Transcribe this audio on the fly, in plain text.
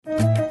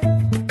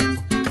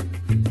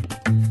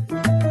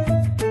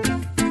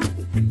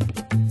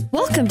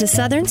Welcome to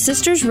Southern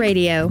Sisters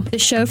Radio, the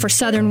show for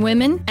Southern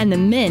women and the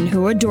men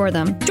who adore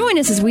them. Join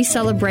us as we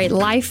celebrate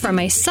life from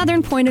a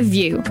Southern point of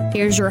view.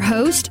 Here's your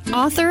host,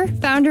 author,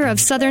 founder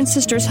of Southern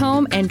Sisters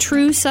Home, and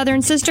true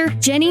Southern sister,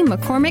 Jenny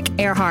McCormick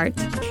Earhart.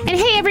 And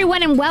hey,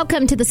 everyone, and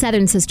welcome to the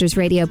Southern Sisters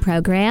Radio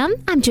program.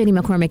 I'm Jenny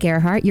McCormick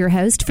Earhart, your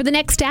host for the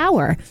next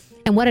hour.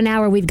 And what an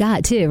hour we've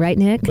got, too, right,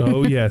 Nick?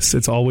 Oh, yes.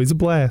 It's always a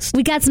blast.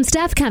 We got some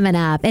stuff coming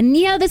up. And,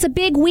 you know, there's a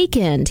big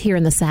weekend here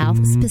in the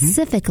South,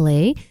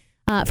 specifically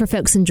for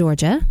folks in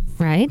Georgia,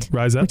 right?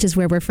 Rise up. Which is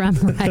where we're from.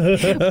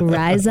 Right?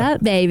 Rise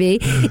up, baby.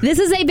 This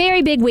is a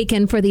very big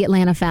weekend for the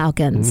Atlanta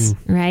Falcons,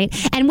 right?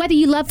 And whether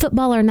you love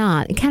football or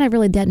not, it kind of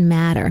really doesn't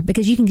matter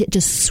because you can get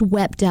just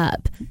swept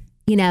up,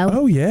 you know?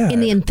 Oh, yeah. In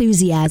the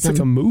enthusiasm. It's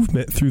like a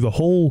movement through the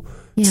whole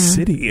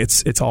city.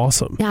 It's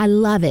awesome. Yeah, I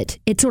love it.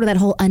 It's sort of that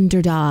whole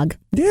underdog.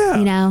 Yeah.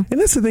 You know?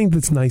 And that's the thing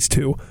that's nice,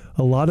 too.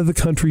 A lot of the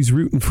country's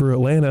rooting for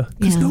Atlanta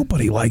because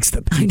nobody likes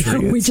the Patriots. I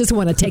know, we just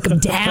want to take them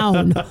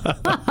down.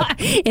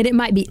 And it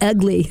might be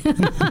ugly.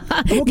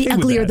 The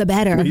uglier the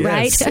better,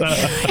 yes.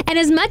 right? And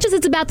as much as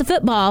it's about the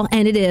football,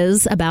 and it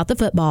is about the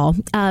football,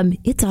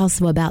 it's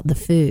also about the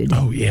food.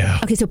 Oh, yeah.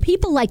 Okay, so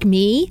people like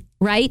me,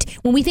 right?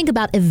 When we think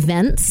about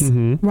events,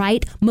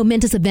 right?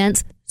 Momentous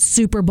events,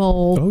 Super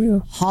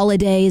Bowl,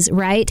 holidays,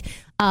 right?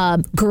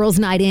 Girls'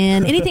 night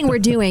in, anything we're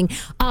doing.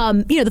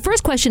 The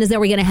first question is, are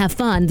we going to have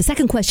fun? The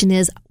second question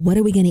is, what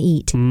are we going to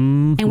eat?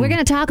 And we're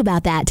going to talk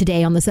about that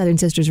today on the Southern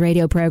Sisters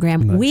Radio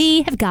program. Nice.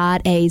 We have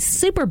got a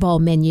Super Bowl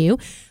menu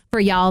for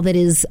y'all that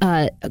is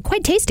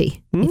quite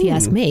tasty, if you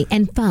ask me,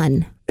 and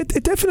fun.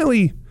 It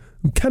definitely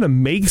kind of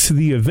makes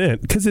the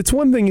event because it's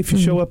one thing if you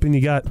show up and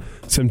you got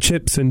some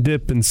chips and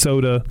dip and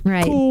soda,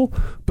 cool.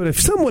 But if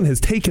someone has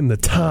taken the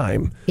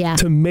time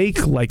to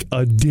make like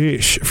a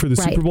dish for the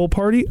Super Bowl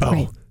party,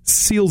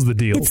 seals the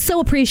deal. It's so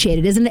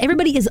appreciated, isn't it?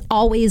 Everybody is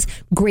always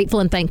grateful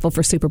and thankful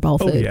for Super Bowl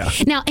food. Oh, yeah.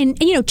 Now,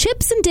 and you know,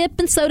 chips and dip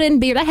and soda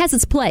and beer, that has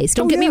its place.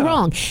 Don't get me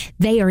wrong.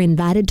 They are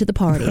invited to the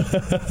party.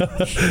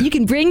 You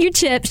can bring your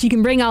chips, you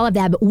can bring all of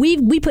that, but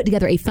we put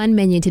together a fun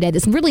menu today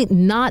that's really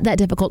not that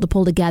difficult to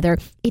pull together.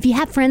 If you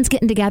have friends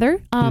getting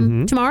together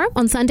tomorrow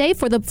on Sunday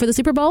for the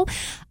Super Bowl,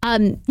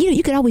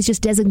 you could always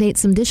just designate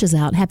some dishes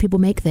out and have people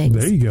make things.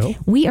 There you go.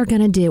 We're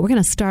going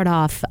to start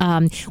off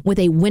with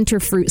a winter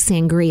fruit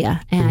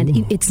sangria,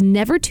 and it's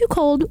never too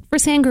cold for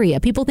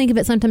sangria. People think of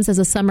it sometimes as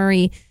a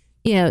summery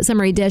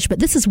dish, but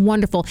this is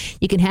wonderful.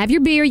 You can have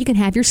your beer, you can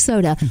have your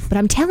soda, but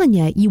I'm telling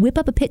you, you whip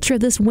up a picture of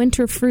this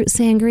winter fruit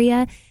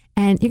sangria,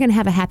 and you're going to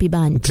have a happy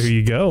bunch. There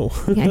you go.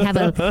 You're going to have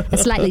a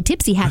slightly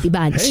tipsy happy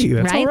bunch. Hey,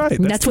 that's right? all right.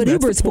 That's what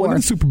Uber's the point for.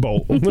 Of the Super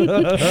Bowl.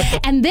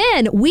 And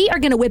then we are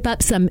going to whip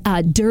up some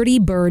Dirty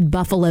Bird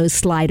buffalo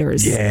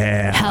sliders.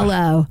 Yeah.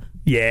 Hello.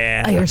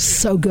 Yeah. They are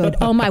so good.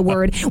 Oh, my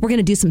word. We're going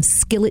to do some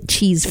skillet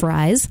cheese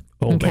fries.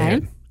 Oh,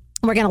 man.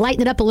 We're going to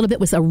lighten it up a little bit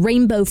with some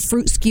rainbow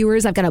fruit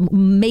skewers. I've got an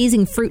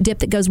amazing fruit dip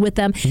that goes with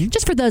them.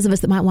 Just for those of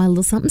us that might want a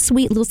little something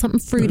sweet, a little something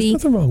fruity.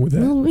 There's nothing wrong with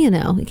that.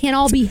 Well, it can't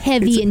all be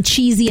heavy and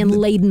cheesy and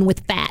laden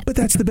with fat. But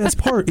that's the best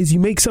part is you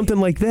make something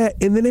like that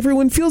and then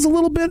everyone feels a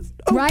little bit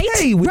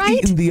okay with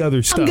eating the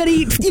other stuff. I'm going to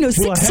eat,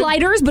 6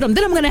 sliders, but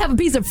then I'm going to have a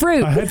piece of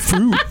fruit. I had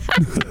fruit.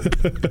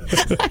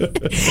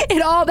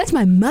 That's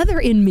my mother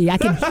in me. I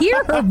can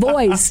hear her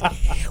voice.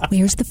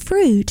 Where's the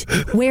fruit?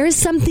 Where's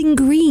something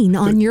green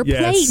on your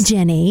plate,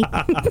 Jenny?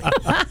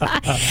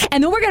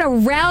 And then we're going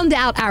to round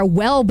out our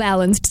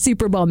well-balanced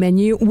Super Bowl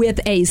menu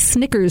with a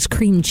Snickers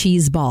cream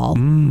cheese ball.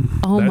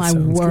 Oh, my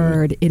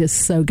word. Good. It is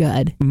so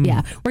good.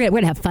 Yeah, we're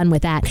going to have fun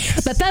with that.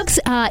 But, folks,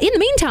 in the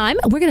meantime,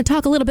 we're going to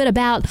talk a little bit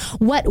about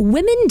what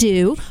women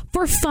do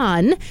for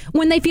fun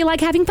when they feel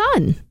like having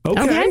fun.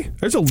 Okay.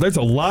 There's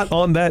a lot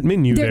on that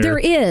menu there. There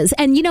is.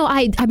 And,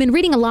 I've been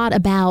reading a lot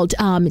about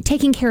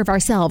taking care of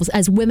ourselves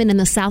as women in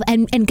the South.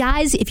 And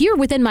guys, if you're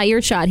within my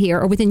earshot here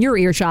or within your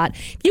earshot,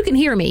 you can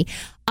hear me.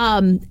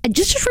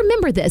 Just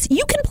remember this.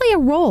 You can play a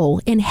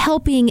role in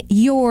helping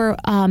your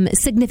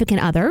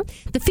significant other,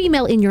 the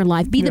female in your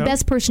life, be the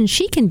best person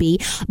she can be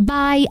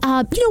by,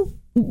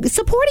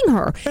 supporting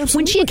her. Absolutely.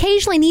 When she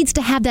occasionally needs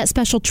to have that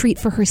special treat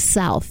for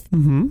herself.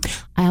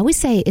 I always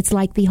say it's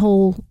like the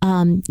whole,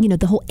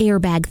 the whole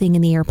airbag thing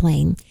in the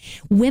airplane.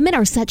 Women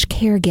are such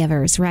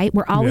caregivers, right?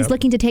 We're always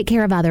looking to take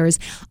care of others.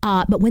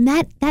 But when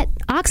that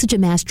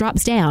oxygen mask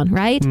drops down,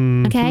 right?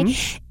 Okay.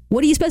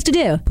 What are you supposed to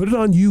do? Put it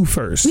on you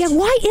first. Yeah,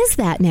 why is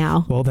that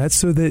now? Well, that's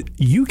so that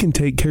you can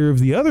take care of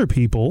the other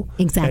people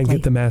and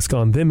get the mask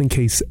on them in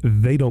case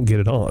they don't get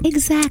it on.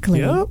 Exactly.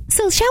 Yep.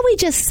 So shall we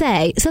just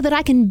say, so that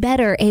I can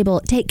better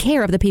take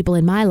care of the people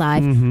in my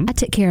life, I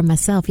took care of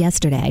myself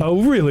yesterday.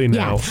 Oh, really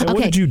now? Yeah. And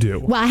what did you do?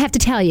 Well, I have to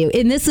tell you,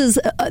 and this is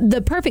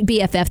the perfect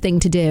BFF thing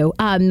to do.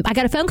 I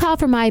got a phone call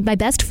from my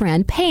best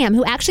friend, Pam,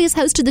 who actually has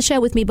hosted the show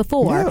with me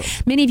before. Yeah.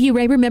 Many of you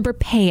may remember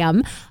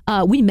Pam.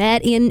 We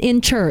met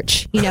in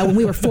church, when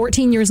we were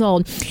 14 years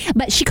old.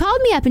 But she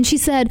called me up and she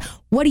said,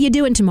 "What are you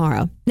doing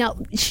tomorrow?" Now,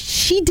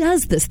 she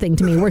does this thing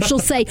to me where she'll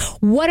say,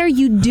 "What are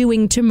you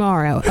doing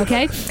tomorrow?"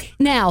 Okay?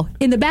 Now,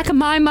 in the back of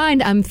my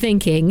mind, I'm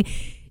thinking,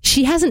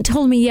 She hasn't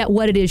told me yet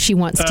what it is she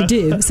wants to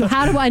do. So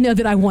how do I know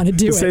that I want to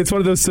do it? Say it's one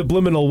of those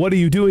subliminal, what are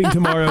you doing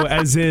tomorrow,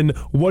 as in,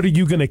 what are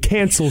you going to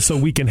cancel so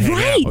we can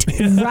hang out?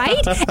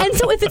 Right. And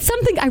so if it's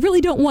something I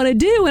really don't want to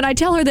do and I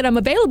tell her that I'm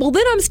available,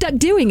 then I'm stuck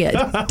doing it.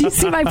 Do you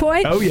see my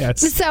point? Oh,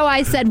 yes. So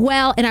I said,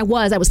 well, and I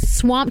was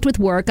swamped with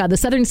work. The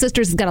Southern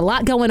Sisters has got a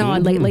lot going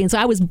on lately. And so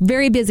I was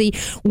very busy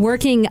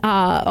working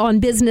on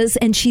business.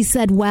 And she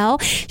said,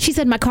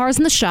 my car's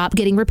in the shop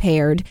getting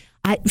repaired.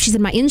 She said,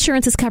 my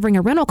insurance is covering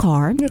a rental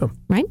car,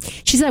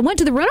 right? She said, I went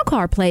to the rental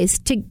car place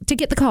to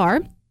get the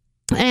car.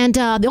 And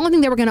the only thing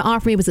they were going to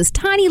offer me was this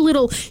tiny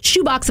little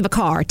shoebox of a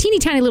car, teeny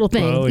tiny little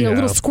thing,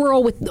 little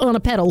squirrel on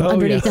a pedal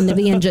underneath under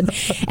the engine.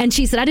 And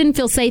she said, I didn't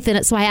feel safe in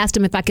it, so I asked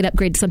them if I could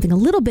upgrade to something a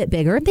little bit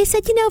bigger. They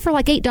said, for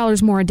like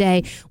 $8 more a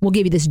day, we'll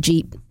give you this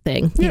Jeep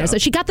thing. You know, so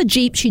she got the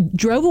Jeep. She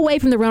drove away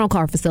from the rental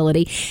car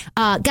facility,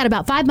 got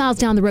about 5 miles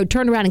down the road,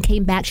 turned around and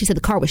came back. She said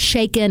the car was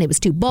shaken. It was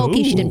too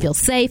bulky. She didn't feel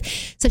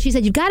safe. So she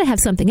said, you've got to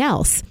have something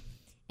else.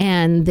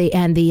 And the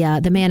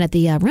man at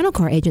the rental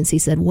car agency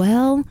said,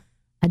 well,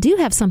 I do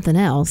have something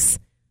else.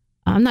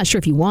 I'm not sure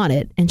if you want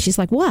it. And she's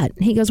like, what?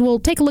 And he goes, well,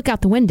 take a look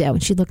out the window.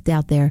 And she looked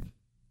out there.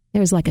 There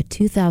was like a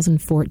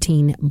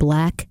 2014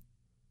 black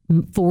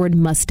Ford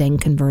Mustang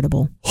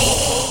convertible.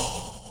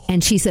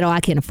 And she said,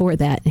 I can't afford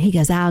that. And he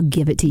goes, I'll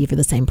give it to you for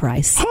the same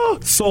price.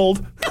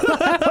 Sold.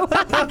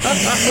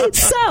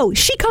 So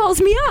she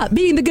calls me up,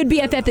 being the good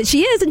BFF that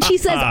she is, and she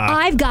says,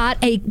 I've got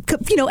a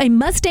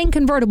Mustang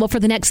convertible for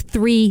the next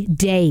 3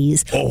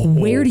 days.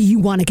 Where do you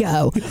want to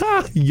go?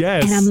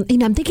 Yes.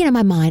 And I'm thinking in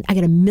my mind, I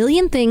got a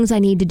million things I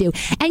need to do.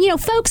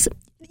 And, folks,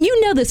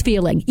 you know this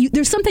feeling.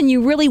 There's something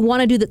you really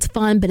want to do that's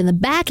fun, but in the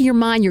back of your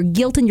mind, you're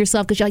guilting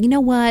yourself because you're like, you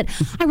know what?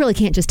 I really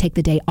can't just take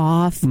the day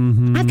off.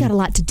 I've got a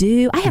lot to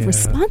do. I have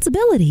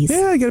responsibilities.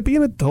 Yeah, you got to be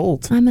an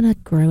adult. I'm a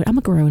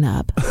grown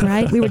up,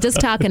 right? We were just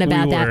talking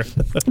about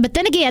that. But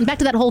then again, back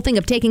to that whole thing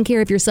of taking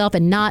care of yourself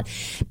and not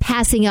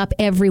passing up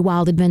every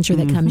wild adventure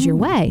that comes your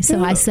way.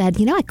 So I said,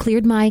 I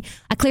cleared my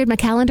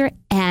calendar,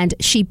 and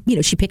she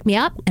picked me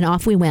up, and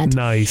off we went.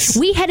 Nice.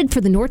 We headed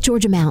for the North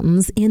Georgia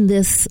mountains in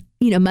this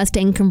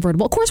Mustang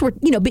convertible. Of course, we're,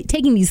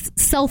 taking these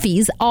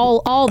selfies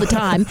all the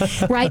time,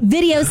 right?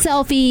 Video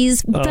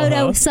selfies,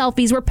 photo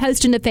selfies. We're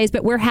posting to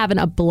Facebook. We're having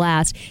a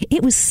blast.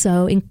 It was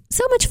so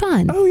much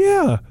fun. Oh,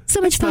 yeah.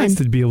 So much fun. It's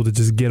nice to be able to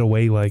just get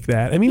away like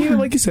that. I mean,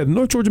 like you said,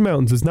 North Georgia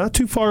mountains is not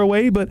too far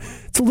away, but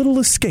it's a little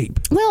escape.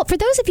 Well, for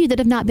those of you that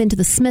have not been to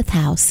the Smith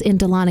House in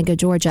Dahlonega,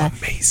 Georgia.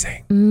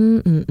 Amazing.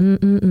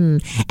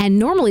 And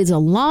normally it's a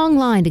long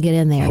line to get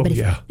in there. But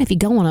if you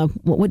go on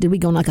what did we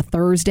go on, like a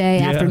Thursday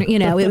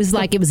afternoon? It was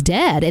like it was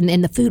dead.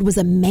 And the food was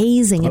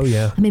amazing.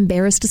 And I'm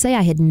embarrassed to say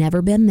I had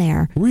never been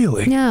there.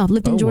 Really? No,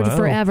 lived in Georgia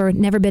forever.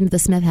 Never been to the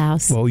Smith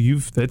House. Well,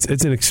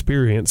 it's an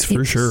experience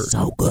for sure.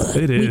 So good.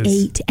 It is.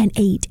 We ate and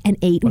ate and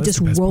ate. We just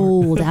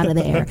rolled out of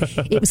there.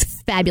 It was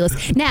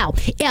fabulous. Now,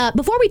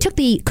 before we took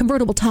the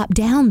convertible top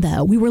down,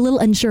 though, we were a little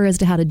unsure as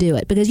to how to do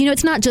it because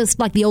it's not just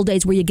like the old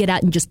days where you get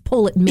out and just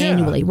pull it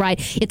manually, right?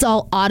 It's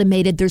all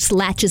automated. There's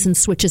latches and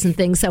switches and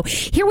things. So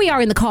here we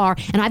are in the car,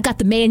 and I've got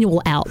the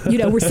manual out.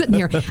 We're sitting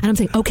there, and I'm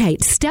saying, okay,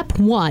 step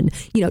one,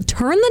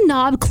 turn the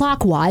knob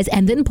clockwise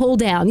and then pull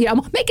down.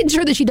 I'm making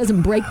sure that she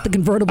doesn't break the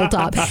convertible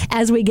top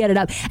as we get it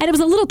up. And it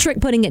was a little trick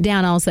putting it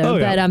down also,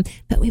 but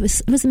it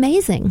was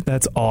amazing.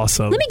 That's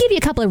awesome. Let me give you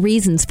a couple of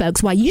reasons,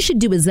 folks, why you should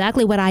do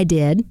exactly what I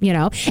did.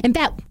 In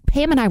fact,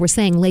 Pam and I were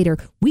saying later,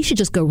 we should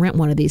just go rent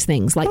one of these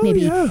things. Like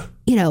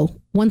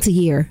once a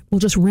year, we'll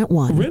just rent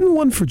one. Renting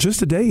one for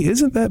just a day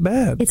isn't that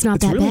bad. It's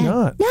not that really bad.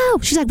 Not. No,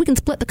 she's like, we can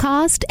split the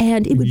cost,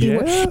 and it would be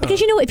worth. Because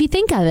if you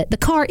think of it, the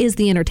car is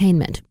the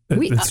entertainment.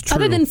 It's true.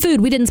 Other than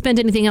food, we didn't spend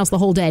anything else the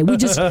whole day. We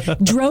just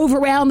drove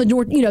around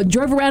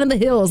drove around in the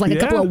hills like a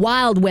couple of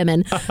wild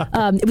women.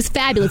 It was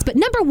fabulous. But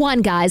number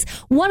one, guys,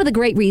 one of the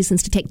great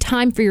reasons to take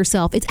time for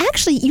yourself, it's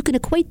actually, you can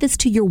equate this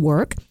to your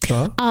work.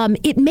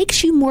 It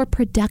makes you more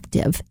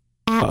productive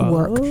at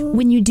work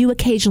when you do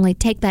occasionally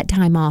take that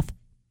time off.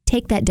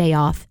 Take that day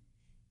off.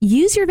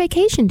 Use your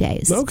vacation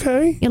days.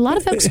 Okay. A lot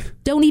of folks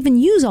don't even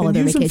use all of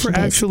their vacation days. Use them for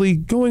actually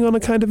going on a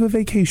kind of a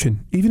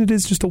vacation, even if it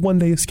is just a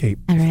one-day escape.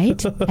 All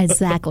right.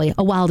 Exactly.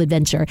 A wild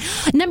adventure.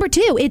 Number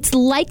two, it's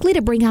likely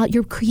to bring out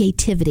your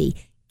creativity.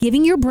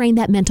 Giving your brain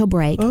that mental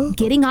break,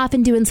 getting off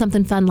and doing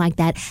something fun like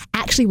that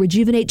actually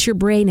rejuvenates your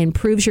brain,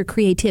 improves your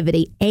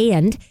creativity,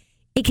 and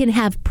it can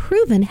have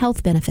proven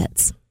health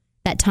benefits,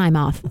 that time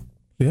off.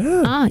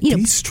 Yeah,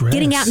 de-stress.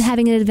 Getting out and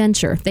having an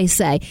adventure, they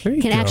say,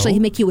 can actually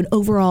make you an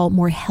overall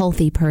more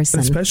healthy person.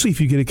 Especially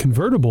if you get a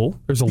convertible,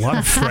 there's a lot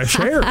of fresh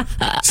air.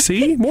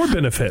 See? More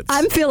benefits.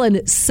 I'm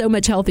feeling so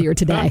much healthier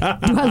today. Do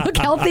I look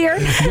healthier?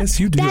 Yes,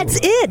 you do. That's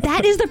it.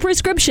 That is the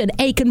prescription,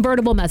 a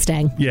convertible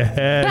Mustang.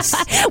 Yes.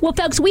 Well,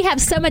 folks, we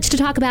have so much to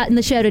talk about in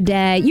the show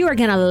today. You are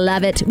going to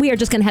love it. We are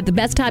just going to have the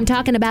best time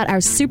talking about our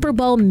Super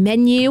Bowl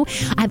menu.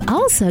 I've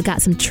also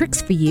got some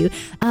tricks for you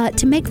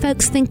to make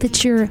folks think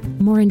that you're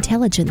more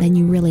intelligent than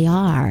you really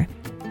are.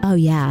 Oh,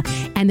 yeah.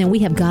 And then we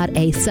have got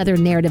a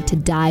Southern narrative to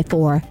die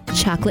for,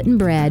 chocolate and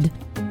bread.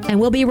 And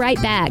we'll be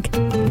right back.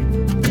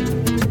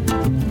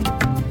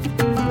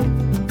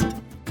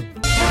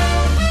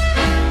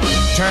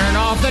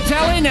 off the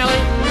telly, Nelly.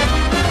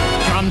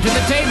 Come to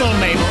the table,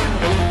 Mabel.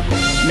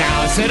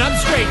 Now sit up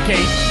straight, Kate.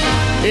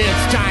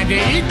 It's time to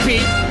eat,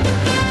 Pete.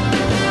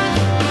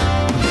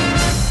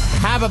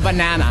 Have a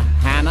banana,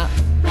 Hannah.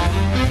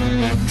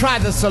 Try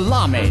the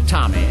salami,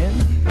 Tommy.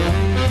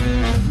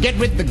 Get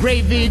with the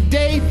gravy,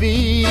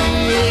 Davy.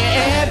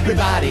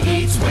 Everybody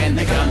eats when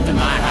they come to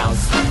my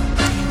house.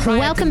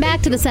 Welcome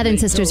back to the Southern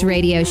Sisters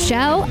Radio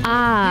Show.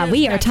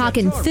 We are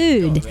talking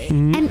food.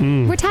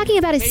 And we're talking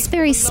about a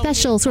very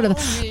special sort of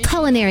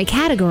culinary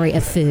category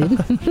of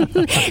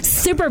food.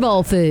 Super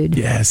Bowl food.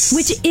 Yes.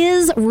 Which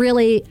is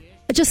really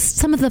just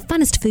some of the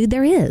funnest food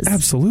there is.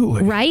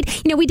 Absolutely. Right?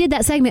 You know, we did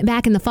that segment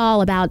back in the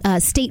fall about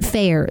state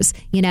fairs,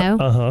 you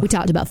know? We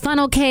talked about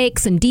funnel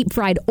cakes and deep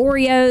fried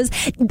Oreos.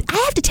 I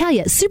have to tell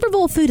you, Super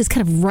Bowl food is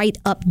kind of right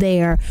up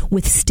there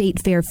with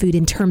state fair food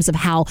in terms of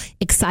how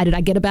excited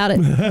I get about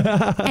it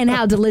and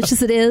how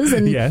delicious it is.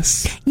 And,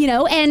 yes. You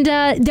know, and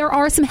there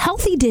are some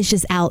healthy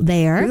dishes out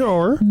there.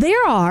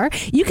 There are.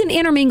 You can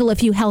intermingle a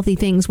few healthy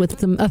things with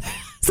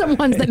some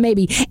ones that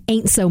maybe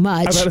ain't so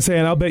much. I'm about to say,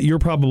 and I'll bet you're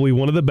probably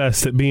one of the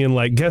best at being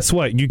like, guess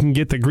what? You can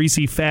get the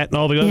greasy fat and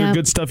all the other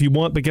good stuff you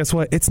want, but guess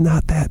what? It's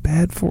not that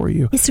bad for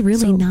you. It's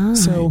really not.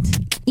 So,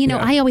 you know,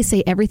 I always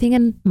say everything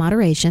in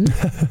moderation.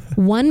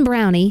 One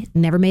brownie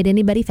never made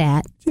anybody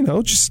fat. You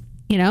know, just...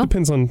 You know,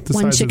 depends on the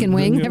one size chicken of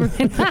wing. the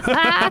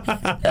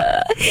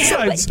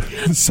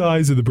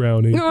size of the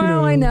brownie.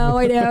 Oh, I know.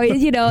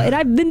 You know, and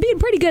I've been being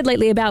pretty good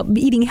lately about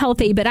eating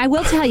healthy, but I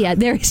will tell you,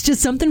 there's just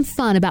something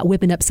fun about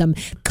whipping up some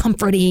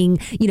comforting,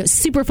 you know,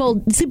 Super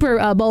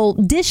Bowl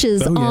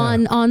dishes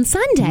on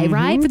Sunday,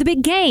 right, for the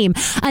big game.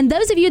 And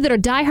those of you that are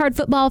diehard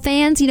football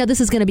fans, you know, this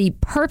is going to be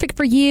perfect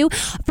for you.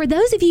 For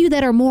those of you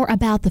that are more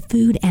about the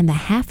food and the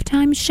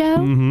halftime show,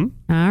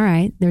 all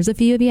right, there's a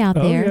few of you out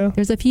there. Yeah.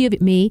 There's a few of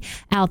me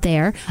out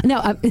there.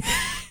 No, did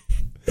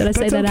I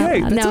say that out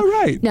loud? That's all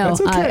right. No,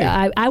 That's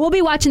okay. I will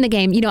be watching the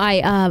game. You know,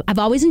 I've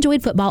always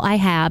enjoyed football. I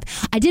have.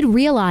 I did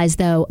realize,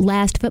 though,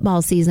 last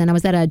football season, I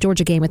was at a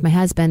Georgia game with my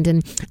husband,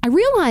 and I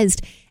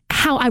realized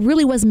how I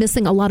really was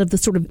missing a lot of the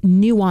sort of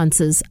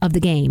nuances of the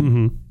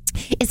game.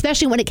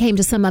 Especially when it came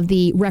to some of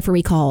the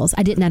referee calls.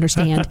 I didn't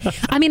understand.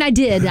 I mean, I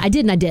did, and I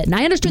didn't.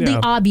 I understood the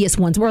obvious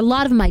ones, where a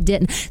lot of them I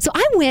didn't. So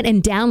I went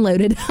and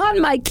downloaded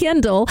on my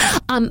Kindle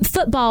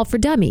Football for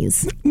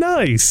Dummies.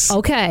 Nice.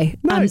 Okay.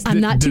 Nice. I'm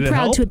not too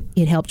proud to...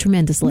 It helped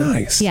tremendously.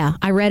 Nice. Yeah.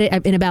 I read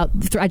it in about...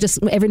 I just...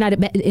 Every night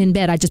in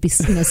bed, I'd just be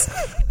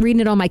reading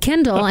it on my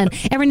Kindle. And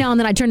every now and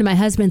then I'd turn to my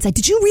husband and say,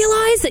 did you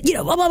realize that, you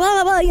know, blah, blah,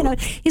 blah, blah, you know.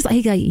 He's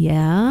like,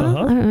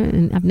 yeah.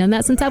 I've known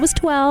that since I was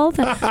 12.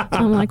 And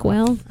I'm like,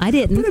 well, I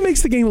didn't. But it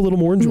makes the game a little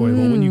more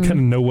enjoyable when you kind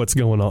of know what's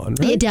going on,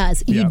 right? It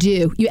does. You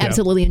do. You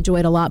absolutely enjoy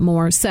it a lot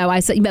more. So I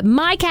said, but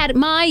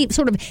my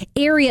sort of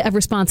area of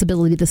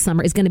responsibility this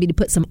summer is going to be to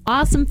put some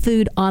awesome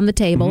food on the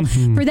table.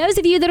 For those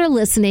of you that are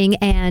listening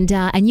and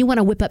you want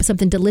to whip up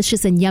something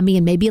delicious and yummy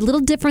and maybe a little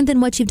different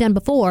than what you've done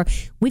before,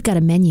 we've got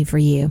a menu for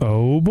you.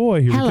 Oh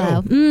boy, here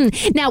Hello. we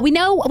go. Now we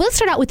know. Let's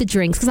start out with the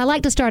drinks because I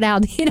like to start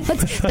out. You know,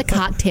 the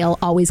cocktail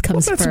always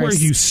comes that's first. Where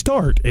you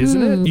start,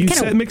 isn't it?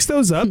 You mix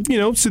those up, you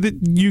know, so that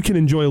you can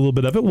enjoy a little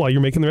bit of it while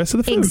you're making the rest of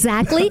the food.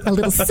 Exactly. A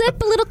little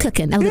sip, a little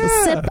cooking. A little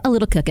sip, a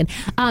little cooking.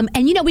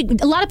 And, you know,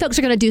 a lot of folks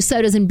are going to do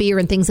sodas and beer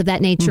and things of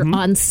that nature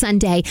on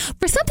Sunday.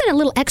 For something a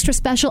little extra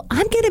special,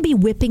 I'm going to be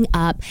whipping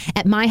up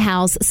at my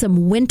house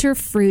some winter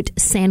fruit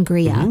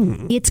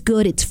sangria. It's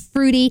good. It's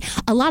fruity.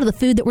 A lot of the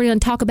food that we're going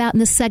to talk about in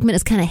this segment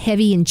is kind of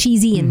heavy and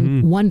cheesy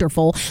and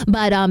wonderful.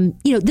 But,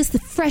 you know, the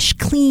fresh,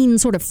 clean,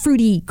 sort of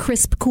fruity,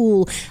 crisp,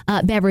 cool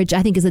beverage,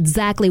 I think, is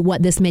exactly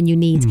what this menu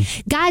needs.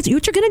 Guys,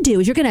 what you're going to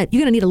do is you're going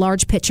to need a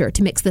large pitcher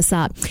to mix this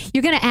up.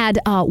 You're going to add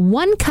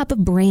 1 cup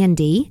of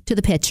brandy to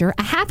the pitcher,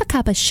 a half a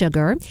cup of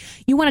sugar.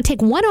 You want to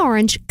take 1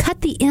 orange, cut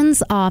the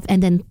ends off,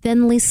 and then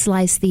thinly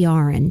slice the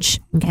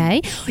orange.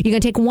 Okay? You're going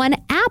to take 1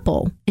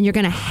 apple, and you're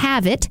going to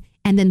halve it,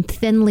 and then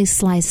thinly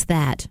slice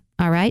that.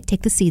 All right?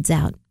 Take the seeds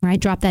out. All right?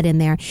 Drop that in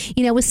there.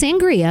 You know, with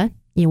sangria,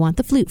 you want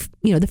the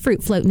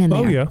fruit floating in there.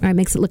 Oh, yeah. All right?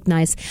 Makes it look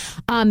nice.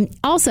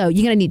 Also,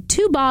 you're going to need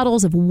 2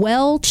 bottles of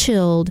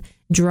well-chilled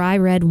dry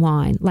red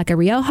wine, like a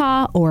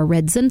Rioja or a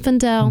red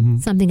Zinfandel,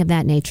 something of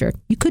that nature.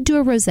 You could do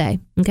a rosé,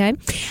 okay?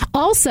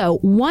 Also,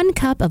 1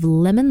 cup of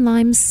lemon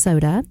lime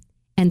soda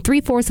and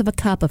 3/4 of a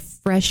cup of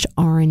fresh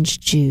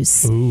orange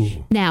juice. Ooh.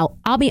 Now,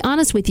 I'll be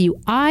honest with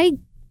you,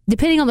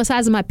 depending on the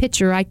size of my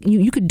pitcher,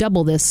 you could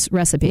double this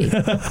recipe.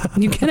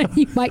 You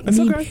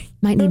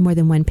might need more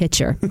than 1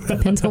 pitcher.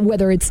 Depends on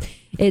whether it's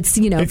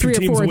you know, if 3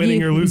 or 4 of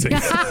winning you. or losing.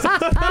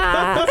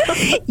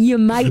 You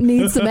might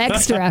need some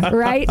extra,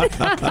 right?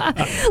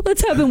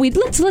 Let's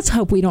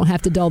hope we don't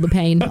have to dull the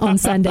pain on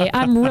Sunday.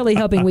 I'm really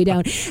hoping we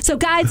don't. So,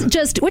 guys,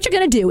 just what you're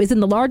going to do is in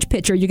the large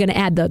pitcher, you're going to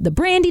add the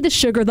brandy, the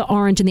sugar, the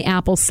orange, and the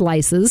apple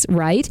slices,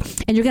 right?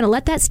 And you're going to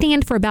let that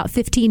stand for about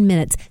 15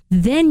 minutes.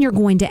 Then you're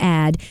going to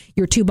add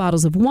your 2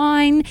 bottles of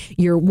wine,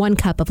 your 1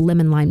 cup of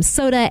lemon lime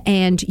soda,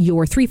 and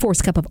your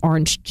 3/4 cup of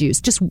orange juice.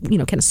 Just, you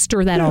know, kind of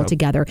stir that all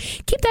together.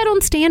 Keep that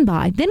on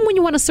standby. Then when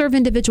you want to serve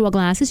individual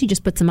glasses, you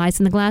just put some ice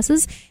in the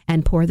glasses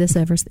and pour this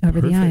over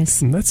the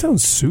ice. That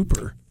sounds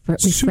super.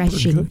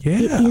 refreshing. Yeah.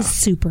 It is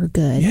super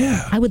good.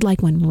 Yeah. I would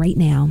like one right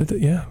now.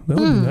 Yeah, that would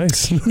be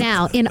nice.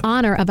 Now, in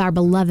honor of our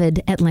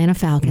beloved Atlanta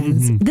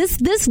Falcons, this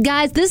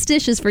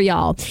dish is for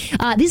y'all.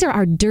 These are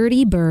our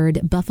Dirty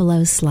Bird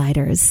Buffalo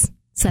Sliders.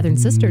 Southern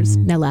Sisters,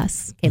 no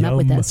less, came up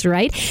with this,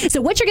 right?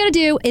 So what you're going to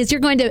do is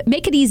you're going to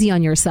make it easy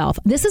on yourself.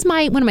 This is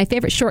one of my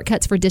favorite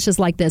shortcuts for dishes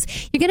like this.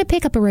 You're going to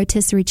pick up a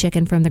rotisserie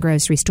chicken from the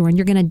grocery store, and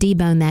you're going to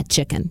debone that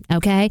chicken,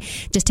 okay?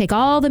 Just take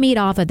all the meat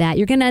off of that.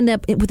 You're going to end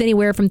up with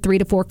anywhere from 3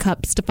 to 4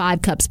 cups to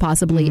 5 cups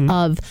possibly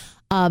of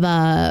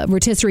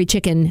rotisserie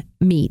chicken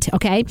meat,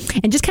 okay?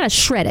 And just kind of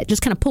shred it.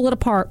 Just kind of pull it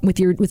apart with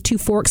 2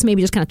 forks,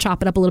 maybe just kind of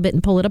chop it up a little bit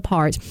and pull it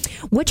apart.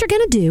 What you're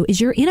going to do is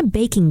you're in a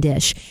baking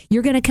dish.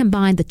 You're going to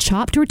combine the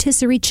chopped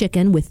rotisserie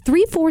chicken with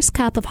 3/4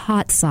 cup of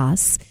hot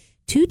sauce,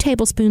 2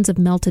 tablespoons of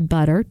melted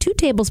butter, 2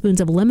 tablespoons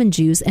of lemon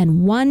juice,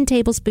 and 1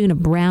 tablespoon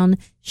of brown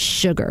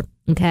sugar.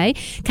 Okay,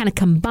 kind of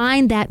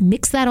combine that,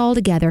 mix that all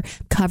together,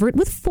 cover it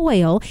with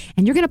foil,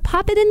 and you're going to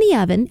pop it in the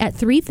oven at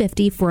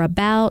 350 for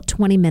about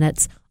 20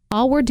 minutes.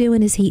 All we're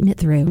doing is heating it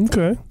through.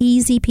 Okay.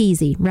 Easy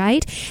peasy,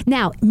 right?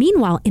 Now,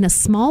 meanwhile, in a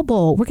small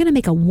bowl, we're going to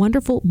make a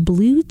wonderful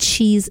blue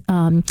cheese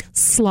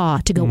slaw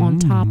to go on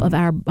top of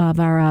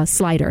our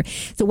slider.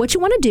 So what you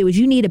want to do is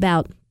you need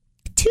about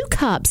 2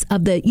 cups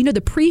of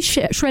the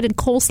pre-shredded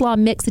coleslaw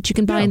mix that you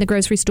can buy in the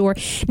grocery store.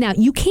 Now,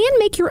 you can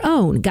make your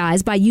own,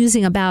 guys, by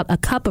using about a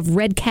cup of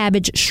red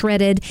cabbage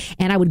shredded,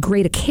 and I would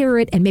grate a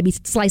carrot and maybe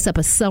slice up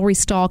a celery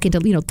stalk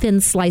into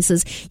thin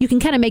slices. You can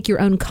kind of make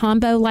your own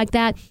combo like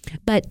that.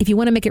 But if you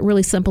want to make it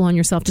really simple on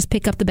yourself, just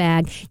pick up the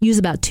bag, use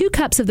about 2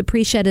 cups of the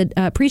pre-shredded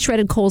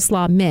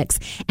coleslaw mix,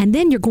 and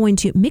then you're going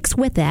to mix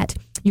with that.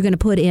 You're going to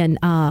put in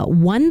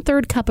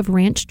 1/3 cup of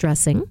ranch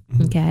dressing.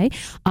 Okay,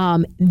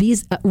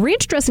 these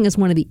ranch dressing is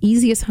one of the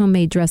easiest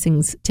homemade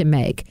dressings to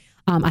make.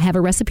 I have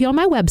a recipe on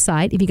my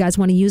website. If you guys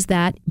want to use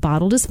that,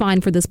 bottled is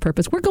fine for this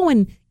purpose. We're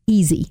going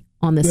easy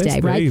on this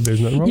day, right?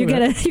 There's nothing wrong with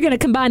that. You're gonna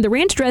combine the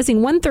ranch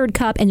dressing 1/3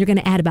 cup, and you're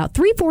gonna add about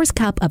 3/4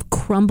 cup of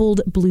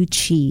crumbled blue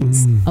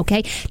cheese.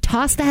 Okay,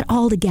 toss that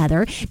all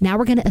together. Now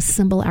we're gonna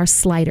assemble our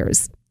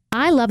sliders.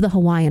 I love the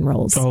Hawaiian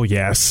rolls. Oh,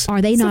 yes.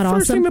 Are they not awesome?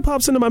 First thing that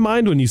pops into my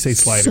mind when you say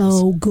sliders.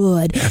 So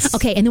good. Yes.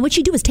 Okay, and then what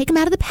you do is take them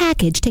out of the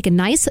package, take a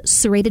nice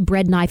serrated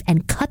bread knife,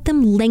 and cut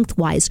them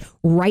lengthwise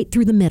right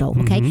through the middle,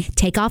 okay?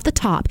 Take off the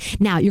top.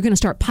 Now, you're going to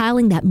start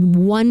piling that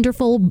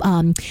wonderful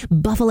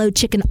buffalo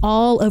chicken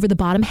all over the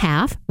bottom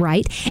half,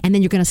 right? And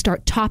then you're going to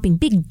start topping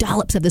big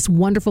dollops of this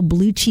wonderful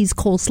blue cheese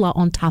coleslaw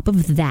on top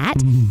of that.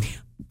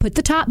 Put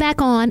the top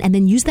back on, and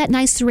then use that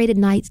nice serrated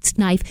knife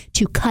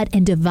to cut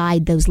and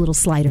divide those little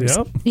sliders.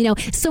 Yep.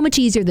 So much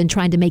easier than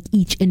trying to make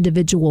each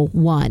individual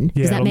one.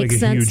 Yeah, Does that make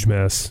sense? A huge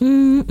mess.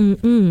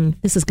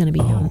 This is going to be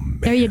yum.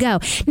 There you go.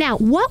 Now,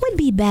 what would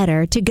be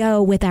better to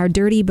go with our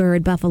Dirty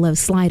Bird Buffalo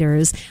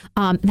Sliders?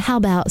 How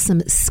about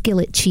some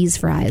skillet cheese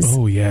fries?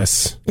 Oh,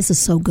 yes. This is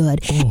so good.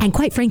 And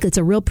quite frankly, it's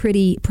a real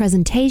pretty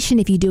presentation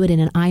if you do it in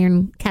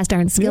an cast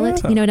iron skillet.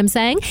 Yeah. You know what I'm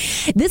saying?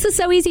 This is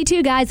so easy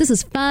too, guys. This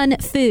is fun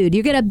food.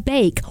 You're going to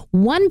bake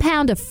 1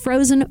 pound of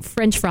frozen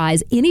French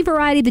fries, any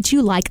variety that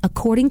you like,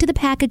 according to the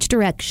package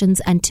directions,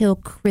 until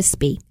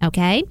crispy.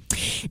 Okay?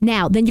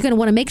 Now, then you're going to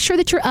want to make sure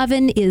that your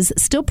oven is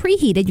still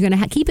preheated. You're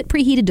going to keep it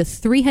preheated to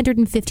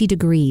 350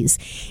 degrees.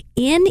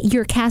 In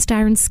your cast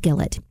iron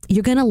skillet,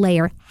 you're going to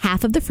layer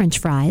half of the French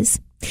fries.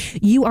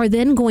 You are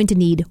then going to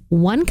need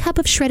 1 cup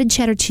of shredded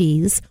cheddar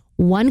cheese,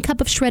 1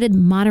 cup of shredded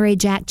Monterey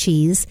Jack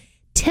cheese,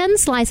 10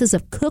 slices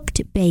of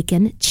cooked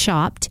bacon,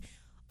 chopped,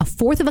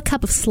 1/4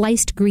 cup of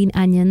sliced green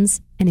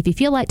onions, and if you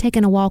feel like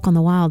taking a walk on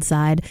the wild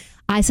side,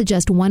 I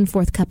suggest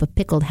 1/4 cup of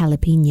pickled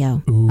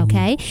jalapeno. Ooh.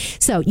 Okay?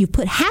 So you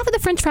put half of the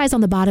French fries on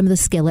the bottom of the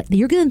skillet.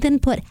 You're going to then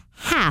put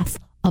half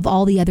of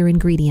all the other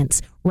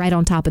ingredients right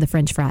on top of the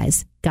French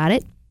fries. Got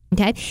it?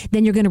 Okay,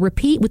 then you're going to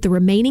repeat with the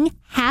remaining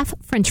half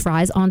French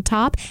fries on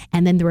top,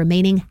 and then the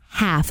remaining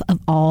half of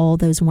all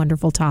those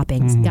wonderful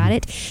toppings. Got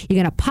it?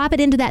 You're going to pop it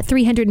into that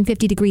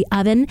 350-degree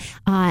oven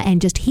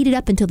and just heat it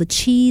up until the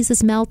cheese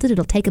is melted.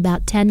 It'll take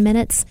about 10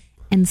 minutes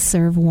and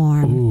serve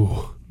warm.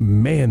 Ooh.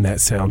 Man,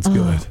 that sounds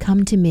good.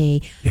 Come to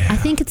me. Yeah. I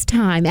think it's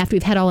time, after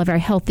we've had all of our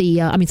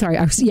healthy, our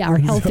healthy our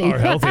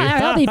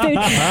healthy food.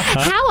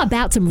 How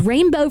about some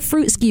rainbow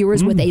fruit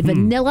skewers with a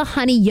vanilla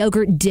honey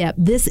yogurt dip?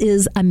 This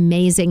is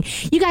amazing.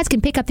 You guys can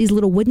pick up these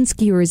little wooden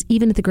skewers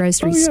even at the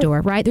grocery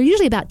store, right? They're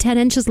usually about 10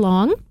 inches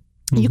long.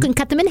 You can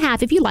cut them in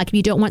half if you like, if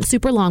you don't want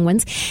super long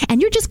ones. And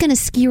you're just going to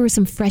skewer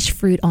some fresh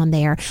fruit on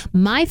there.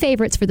 My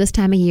favorites for this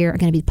time of year are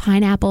going to be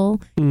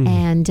pineapple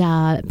and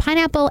some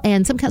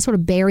kind of sort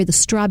of berry. The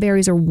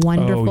strawberries are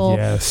wonderful. Oh,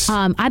 yes.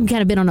 I've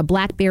kind of been on a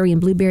blackberry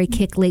and blueberry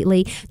kick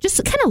lately.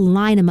 Just kind of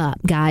line them up,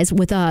 guys,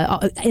 with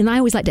and I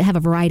always like to have a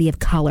variety of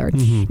color.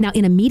 Now,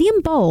 in a medium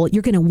bowl,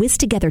 you're going to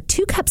whisk together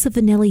 2 cups of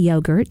vanilla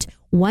yogurt,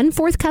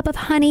 1/4 cup of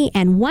honey,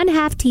 and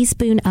 1/2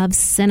 teaspoon of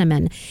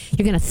cinnamon.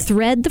 You're going to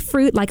thread the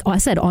fruit, like I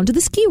said, onto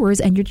the skewers,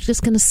 and you're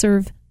just going to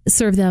serve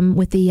them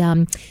with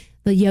the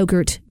the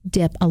yogurt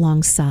dip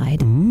alongside.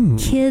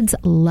 Kids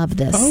love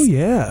this. Oh,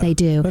 yeah. They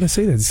do. Gotta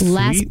say that's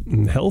sweet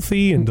and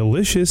healthy and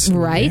delicious.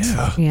 Right?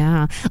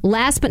 Yeah.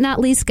 Last but not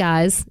least,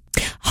 guys,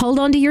 hold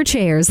on to your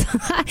chairs.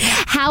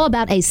 How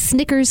about a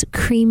Snickers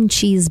cream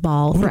cheese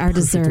ball for our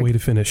dessert? Perfect way to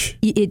finish.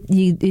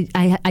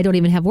 I don't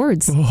even have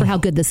words for how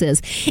good this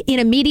is. In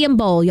a medium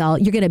bowl, y'all,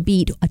 you're going to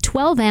beat a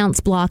 12-ounce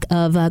block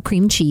of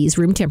cream cheese,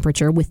 room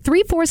temperature, with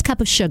 3/4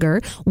 cup of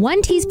sugar,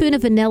 1 teaspoon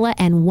of vanilla,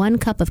 and 1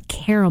 cup of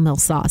caramel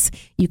sauce.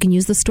 You can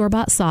use the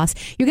store-bought sauce.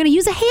 You're going to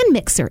use a hand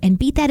mixer and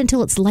beat that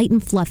until it's light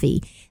and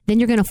fluffy. Then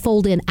you're going to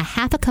fold in a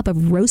 1/2 cup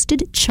of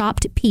roasted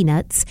chopped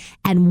peanuts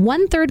and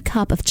 1/3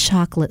 cup of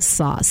chocolate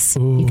sauce.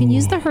 Ooh. You can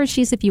use the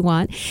Hershey's if you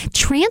want.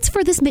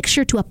 Transfer this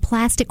mixture to a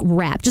plastic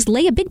wrap. Just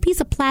lay a big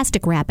piece of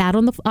plastic wrap out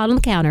on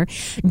the counter.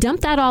 Dump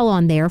that all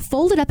on there.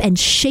 Fold it up and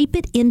shape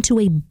it into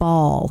a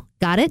ball.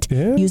 Got it?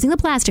 Yeah. Using the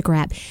plastic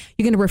wrap.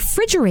 You're going to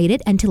refrigerate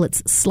it until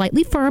it's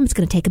slightly firm. It's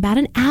going to take about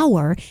an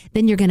hour.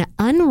 Then you're going to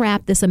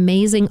unwrap this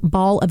amazing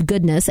ball of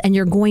goodness, and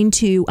you're going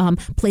to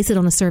place it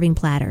on a serving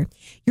platter.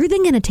 You're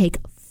then going to take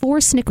 4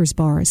 Snickers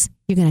bars.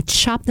 You're going to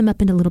chop them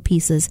up into little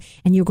pieces,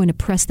 and you're going to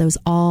press those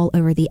all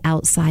over the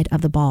outside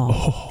of the ball.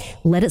 Oh.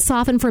 Let it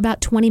soften for about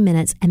 20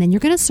 minutes, and then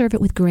you're going to serve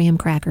it with graham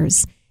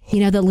crackers.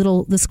 You know,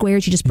 the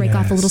squares, you just break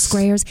off the little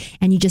squares,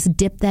 and you just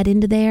dip that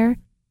into there.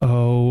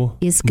 Oh,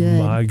 it's good.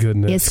 My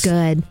goodness. It's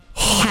good.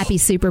 Happy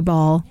Super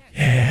Bowl.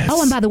 Yes.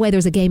 Oh, and by the way,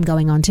 there's a game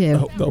going on,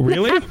 too. Oh,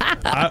 really?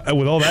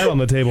 With all that on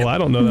the table, I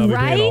don't know that I'll be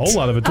paying a whole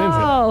lot of attention.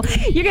 Oh,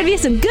 you're going to be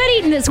some good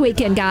eating this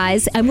weekend,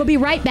 guys, and we'll be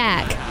right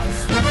back.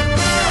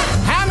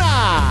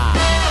 Hannah,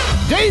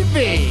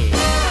 Davey,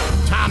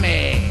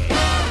 Tommy,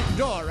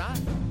 Dora.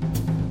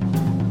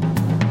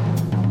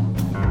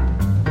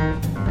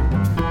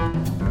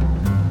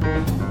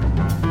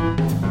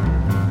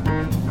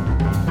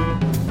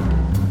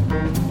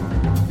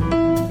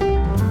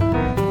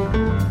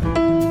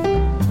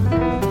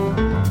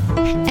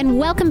 And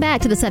welcome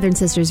back to the Southern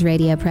Sisters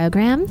radio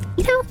program.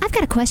 You know, I've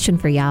got a question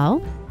for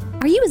y'all.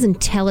 Are you as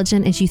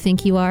intelligent as you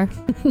think you are?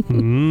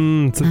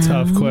 It's a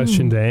tough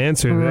question to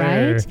answer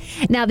there.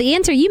 Right? Now, the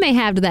answer you may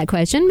have to that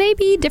question may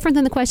be different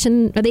than the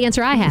question or the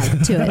answer I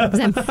have to it.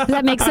 Does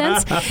that make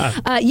sense?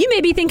 You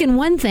may be thinking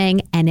one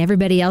thing and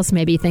everybody else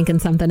may be thinking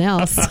something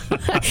else.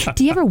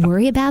 Do you ever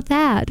worry about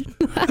that?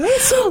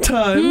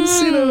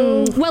 Sometimes, you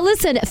know. Well,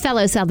 listen,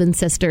 fellow Southern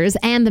sisters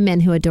and the men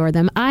who adore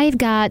them, I've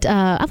got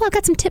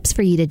some tips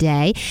for you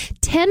today.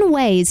 10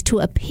 ways to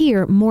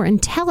appear more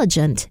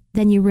intelligent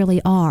than you really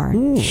are.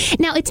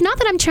 Now, it's not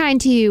that I'm trying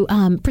to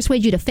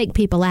persuade you to fake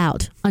people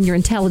out on your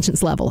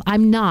intelligence level.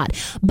 I'm not.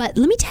 But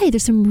let me tell you,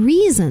 there's some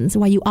reasons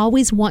why you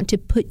always want to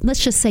put,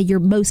 let's just say, your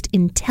most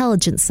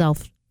intelligent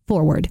self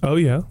forward. Oh,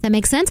 yeah. That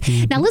makes sense?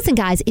 Mm-hmm. Now, listen,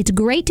 guys, it's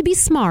great to be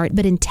smart,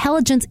 but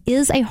intelligence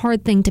is a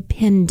hard thing to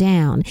pin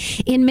down.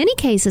 In many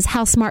cases,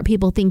 how smart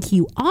people think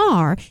you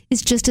are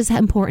is just as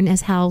important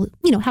as how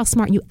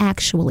smart you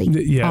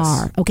actually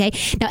are. Okay?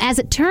 Now, as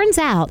it turns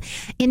out,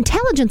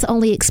 intelligence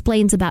only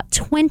explains about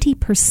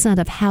 20%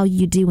 of how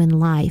you do in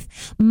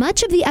life.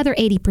 Much of the other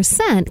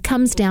 80%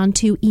 comes down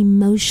to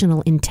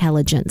emotional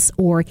intelligence,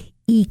 or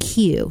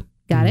EQ.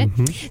 Got it?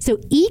 Mm-hmm. So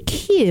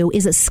EQ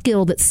is a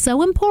skill that's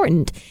so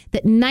important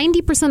that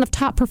 90% of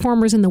top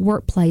performers in the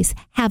workplace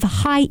have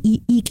high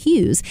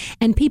EQs,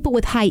 and people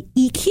with high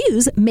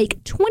EQs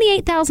make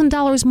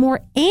 $28,000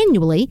 more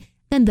annually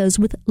than those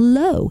with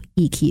low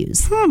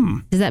EQs.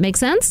 Does that make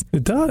sense?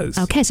 It does.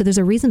 Okay, so there's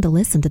a reason to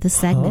listen to this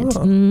segment.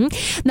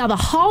 Mm-hmm. Now, the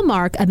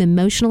hallmark of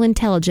emotional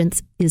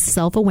intelligence is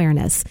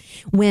self-awareness,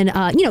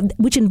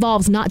 which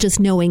involves not just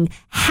knowing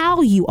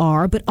how you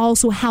are, but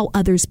also how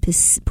others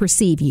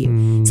perceive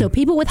you. So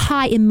people with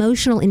high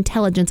emotional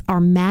intelligence are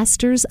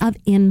masters of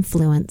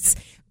influence.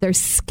 They're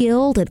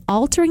skilled at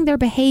altering their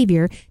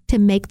behavior to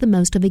make the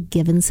most of a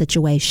given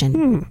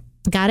situation.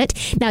 Got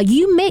it? Now,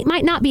 you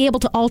might not be able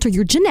to alter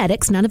your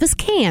genetics. None of us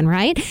can,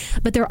 right?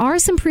 But there are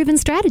some proven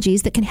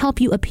strategies that can help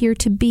you appear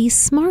to be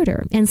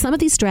smarter. And some of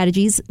these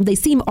strategies, they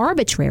seem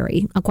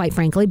arbitrary, quite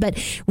frankly, but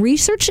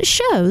research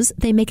shows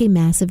they make a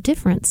massive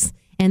difference.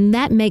 And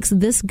that makes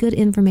this good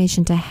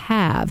information to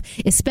have,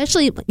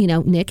 especially,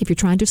 Nick, if you're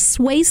trying to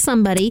sway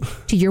somebody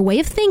to your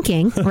way of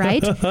thinking,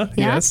 right?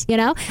 Yes.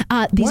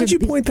 Why'd you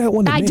point that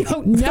one to me? I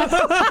don't know.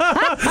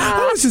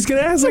 I was just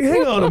going to ask,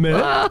 hang on a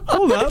minute.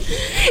 Hold up.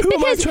 Who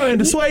am I trying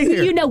to sway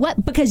here? You know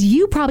what? Because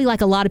you probably, like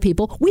a lot of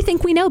people, we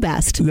think we know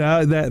best.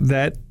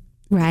 That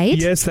Right?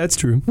 Yes, that's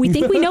true. We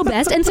think we know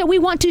best, and so we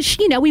want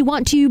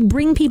to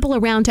bring people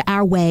around to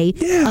our way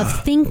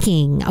of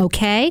thinking.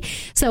 Okay,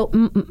 so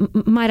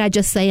might I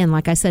just say, and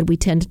like I said, we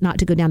tend not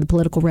to go down the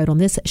political road on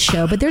this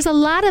show, but there's a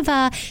lot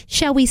of,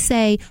 shall we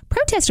say,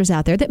 protesters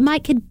out there that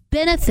could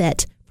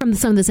benefit from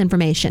some of this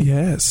information.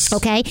 Yes.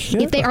 Okay?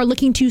 Yeah. If they are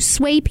looking to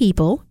sway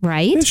people,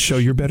 right? Yeah, show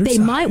your better side. They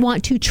might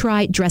want to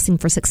try dressing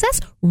for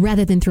success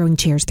rather than throwing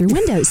chairs through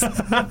windows.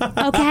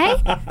 Okay?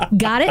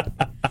 Got it?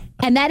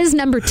 And that is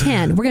number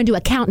 10. We're going to do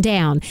a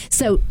countdown.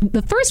 So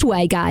the first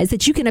way, guys,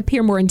 that you can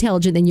appear more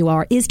intelligent than you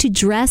are is to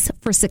dress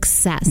for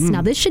success.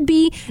 Now, this should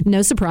be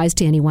no surprise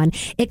to anyone.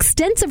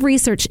 Extensive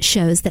research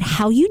shows that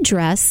how you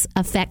dress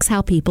affects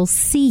how people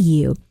see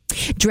you.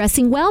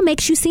 Dressing well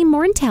makes you seem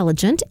more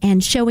intelligent,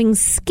 and showing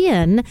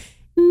skin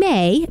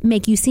may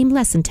make you seem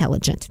less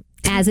intelligent,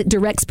 as it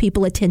directs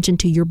people's attention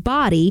to your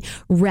body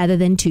rather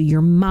than to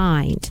your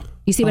mind.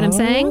 You see what I'm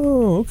saying?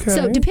 Oh, okay.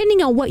 So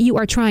depending on what you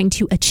are trying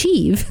to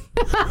achieve,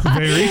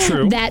 very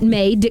true, that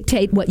may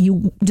dictate what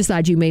you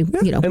decide you may, and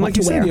want like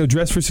you to wear. said,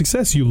 dress for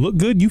success. You look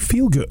good, you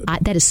feel good.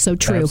 That is so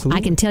true. Absolutely.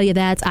 I can tell you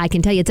that. I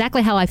can tell you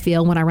exactly how I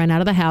feel when I run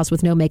out of the house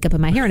with no makeup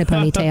and my hair in a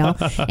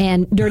ponytail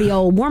and dirty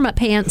old warm-up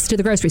pants to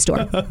the grocery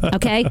store.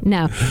 Okay?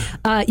 No.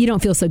 You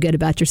don't feel so good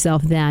about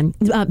yourself then.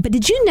 But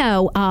did you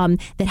know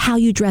that how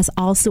you dress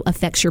also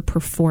affects your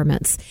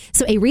performance?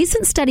 So a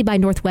recent study by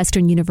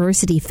Northwestern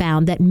University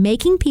found that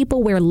making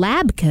people wear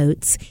lab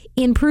coats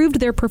improved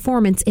their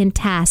performance in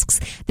tasks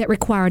that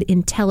required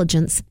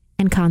intelligence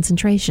and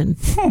concentration.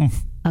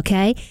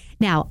 Okay?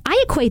 Now,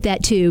 I equate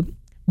that to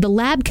the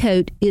lab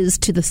coat is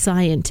to the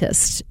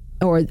scientist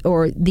or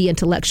the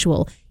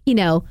intellectual,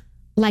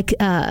 like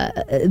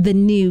the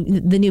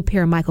new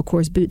pair of Michael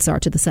Kors boots are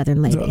to the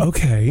Southern lady.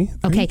 Okay.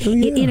 Okay. Oh,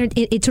 yeah.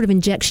 It sort of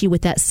injects you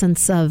with that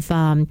sense of,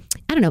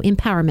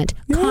 empowerment,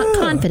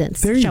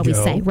 confidence, shall we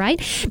say,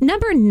 right?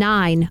 Number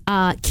 9,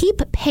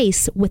 keep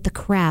pace with the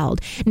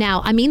crowd.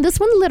 Now, I mean this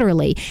one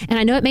literally, and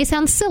I know it may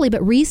sound silly,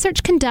 but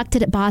research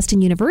conducted at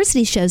Boston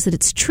University shows that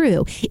it's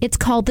true. It's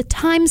called the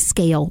time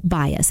scale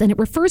bias, and it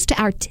refers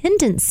to our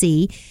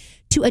tendency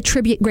to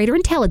attribute greater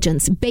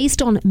intelligence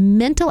based on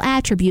mental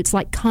attributes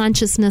like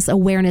consciousness,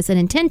 awareness, and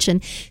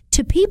intention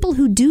to people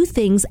who do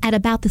things at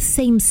about the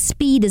same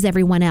speed as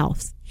everyone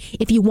else.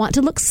 If you want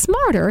to look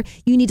smarter,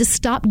 you need to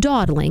stop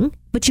dawdling,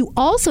 but you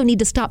also need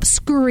to stop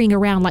scurrying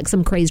around like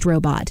some crazed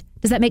robot.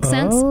 Does that make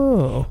sense?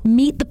 Oh.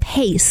 Meet the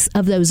pace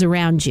of those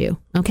around you,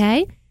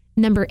 okay?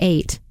 Number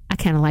 8. I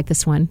kind of like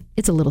this one.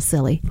 It's a little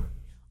silly.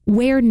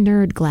 Wear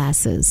nerd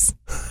glasses.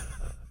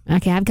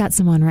 Okay, I've got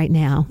some on right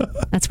now.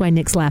 That's why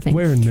Nick's laughing.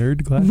 Wear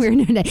nerd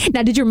glasses.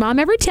 Now, did your mom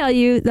ever tell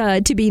you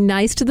to be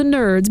nice to the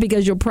nerds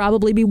because you'll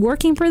probably be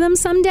working for them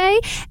someday?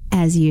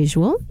 As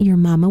usual, your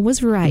mama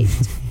was right.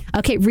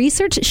 Okay,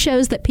 research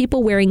shows that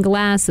people wearing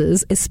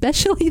glasses,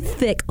 especially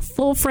thick,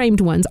 full-framed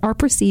ones, are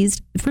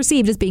perceived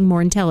as being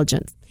more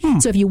intelligent.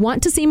 So if you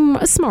want to seem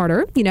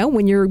smarter,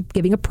 when you're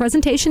giving a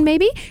presentation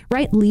maybe,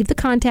 right, leave the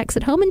contacts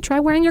at home and try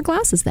wearing your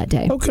glasses that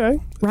day. Okay.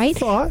 Right?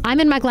 I'm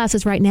in my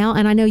glasses right now,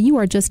 and I know you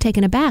are just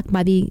taken aback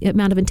by the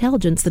amount of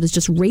intelligence that is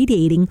just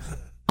radiating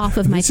off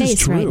of my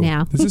face right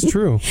now. This is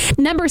true.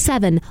 Number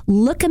 7,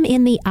 look them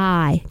in the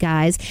eye,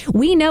 guys.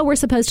 We know we're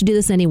supposed to do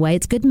this anyway.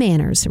 It's good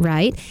manners,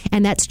 right?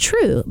 And that's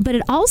true, but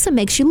it also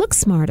makes you look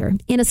smarter.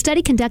 In a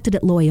study conducted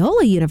at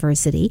Loyola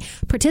University,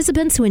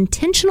 participants who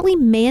intentionally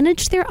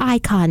managed their eye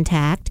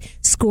contact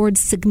scored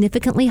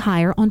significantly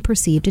higher on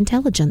perceived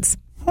intelligence.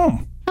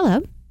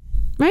 Hello,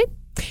 right?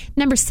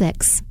 Number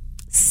 6,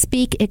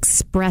 speak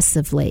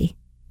expressively.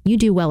 You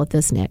do well at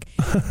this, Nick.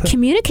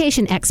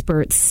 Communication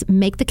experts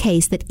make the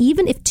case that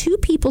even if 2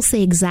 people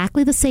say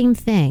exactly the same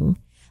thing,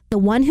 the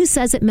one who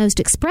says it most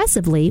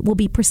expressively will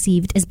be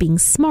perceived as being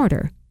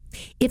smarter.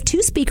 If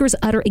 2 speakers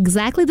utter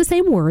exactly the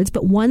same words,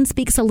 but one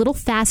speaks a little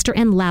faster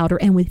and louder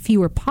and with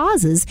fewer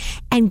pauses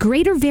and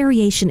greater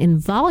variation in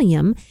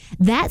volume,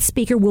 that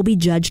speaker will be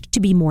judged to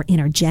be more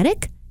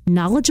energetic,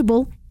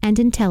 knowledgeable, and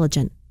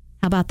intelligent.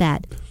 How about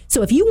that?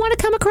 So if you want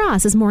to come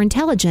across as more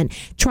intelligent,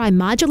 try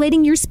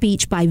modulating your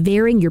speech by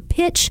varying your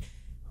pitch.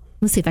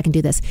 Let's see if I can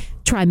do this.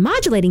 Try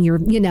modulating your,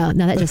 no,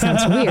 that just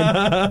sounds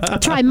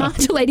weird. Try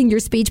modulating your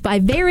speech by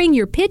varying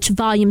your pitch,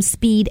 volume,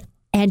 speed,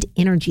 and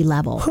energy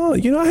level.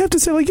 I have to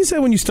say, like you said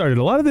when you started,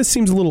 a lot of this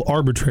seems a little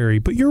arbitrary,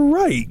 but you're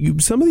right.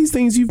 Some of these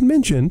things you've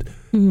mentioned,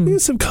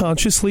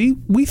 subconsciously,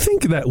 we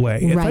think that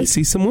way. If I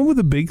see someone with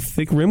a big,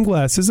 thick rim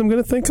glasses, I'm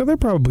going to think, they're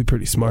probably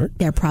pretty smart.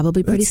 They're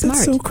probably pretty smart.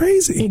 That's so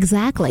crazy.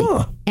 Exactly.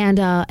 And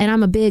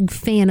I'm a big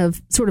fan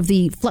of sort of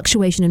the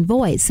fluctuation in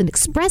voice and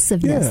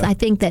expressiveness. Yeah. I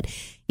think that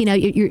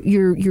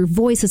your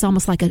voice is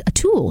almost like a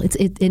tool. It's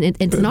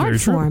an art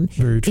form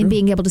in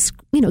being able to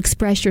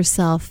express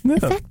yourself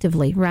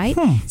effectively, right?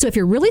 So if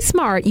you're really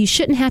smart, you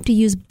shouldn't have to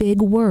use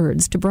big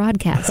words to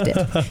broadcast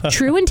it.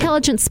 True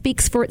intelligence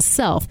speaks for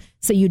itself.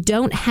 So you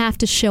don't have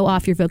to show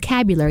off your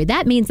vocabulary.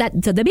 That means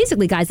that, so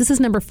basically, guys, this is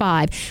number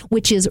 5,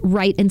 which is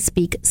write and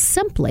speak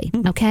simply,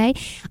 okay?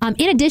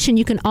 In addition,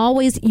 you can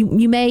always,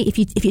 you may, if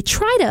you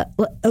try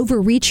to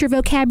overreach your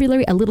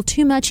vocabulary a little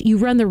too much, you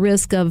run the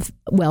risk of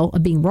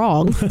being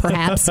wrong,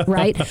 perhaps,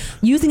 right?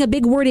 Using a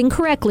big word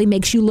incorrectly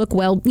makes you look,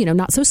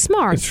 not so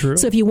smart. That's true.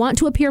 So if you want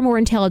to appear more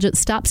intelligent,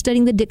 stop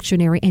studying the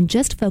dictionary and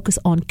just focus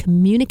on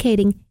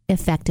communicating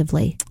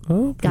effectively.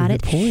 Got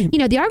it? Point.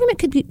 The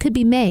argument could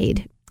be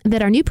made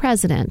that our new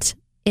president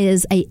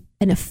is an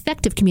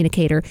effective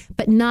communicator,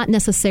 but not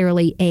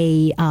necessarily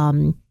he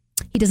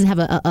doesn't have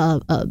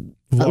a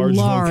large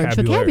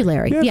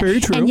vocabulary. Yeah, very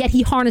true. And yet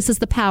he harnesses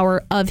the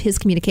power of his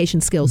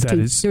communication skills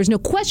too. There's no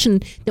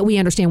question that we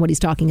understand what he's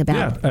talking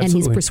about, and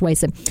he's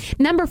persuasive.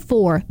 Number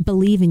 4,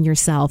 believe in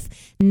yourself.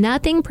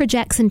 Nothing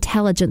projects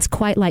intelligence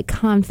quite like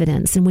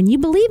confidence. And when you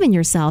believe in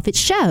yourself, it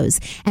shows.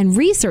 And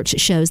research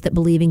shows that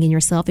believing in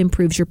yourself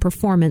improves your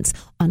performance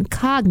on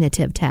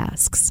cognitive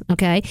tasks.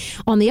 Okay.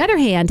 On the other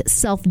hand,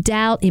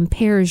 self-doubt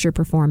impairs your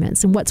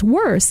performance. And what's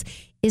worse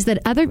is that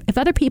if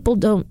other people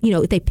don't,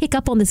 if they pick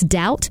up on this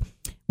doubt,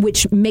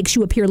 which makes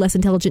you appear less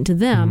intelligent to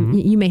them,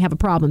 you may have a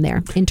problem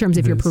there in terms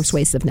of your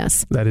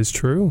persuasiveness. That is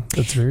true.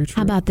 That's very true.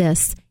 How about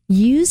this?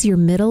 Use your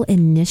middle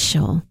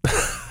initial.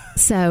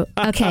 So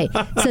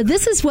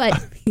this is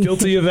what...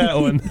 Guilty of that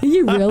one.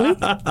 You really?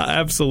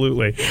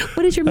 Absolutely.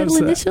 What is your middle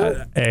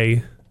initial?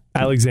 A.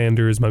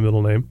 Alexander is my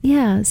middle name.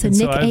 Yeah, so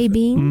Nick A.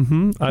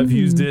 Bean? I've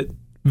used it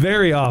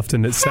very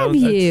often. It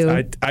sounds. Have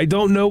you? I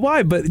don't know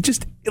why, but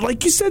just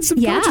like you said,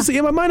 subconsciously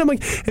in my mind, I'm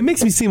like, it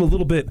makes me seem a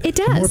little bit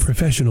more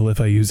professional if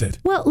I use it.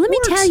 Well, let me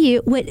tell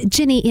you what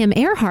Jenny M.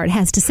 Earhart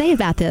has to say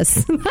about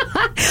this.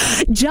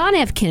 John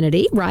F.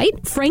 Kennedy, right?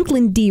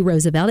 Franklin D.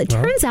 Roosevelt. It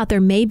turns out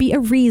there may be a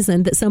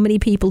reason that so many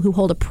people who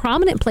hold a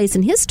prominent place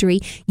in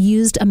history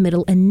used a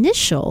middle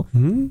initial,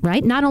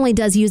 right? Not only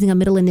does using a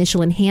middle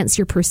initial enhance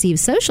your perceived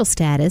social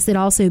status, it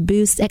also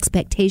boosts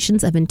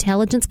expectations of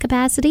intelligence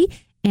capacity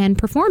and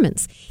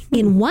performance.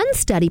 In one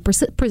study,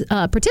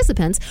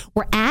 participants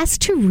were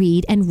asked to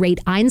read and rate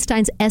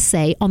Einstein's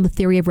essay on the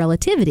theory of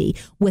relativity,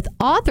 with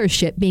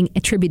authorship being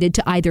attributed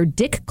to either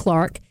Dick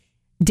Clark,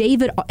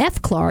 David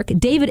F. Clark,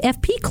 David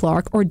F.P.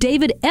 Clark, or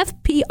David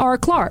F.P.R.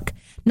 Clark.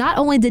 Not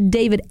only did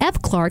David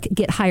F. Clark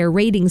get higher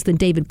ratings than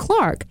David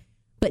Clark,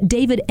 but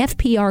David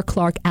F.P.R.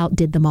 Clark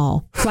outdid them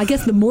all. So I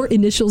guess the more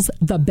initials,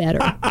 the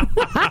better.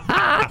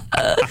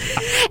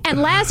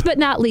 And last but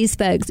not least,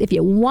 folks, if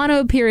you want to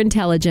appear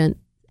intelligent,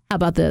 how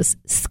about this?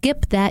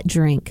 Skip that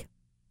drink.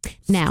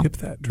 Now,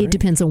 it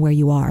depends on where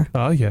you are.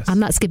 Oh, yes. I'm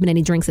not skipping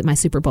any drinks at my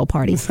Super Bowl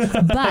parties.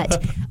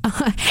 But,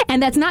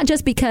 and that's not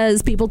just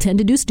because people tend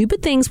to do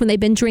stupid things when they've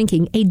been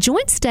drinking. A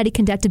joint study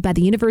conducted by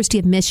the University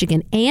of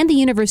Michigan and the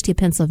University of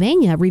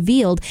Pennsylvania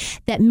revealed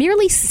that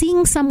merely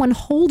seeing someone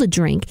hold a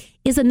drink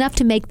is enough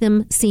to make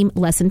them seem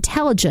less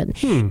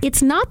intelligent.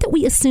 It's not that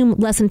we assume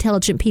less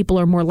intelligent people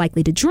are more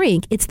likely to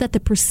drink. It's that the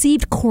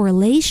perceived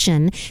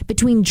correlation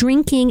between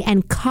drinking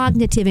and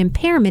cognitive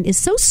impairment is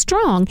so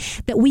strong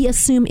that we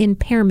assume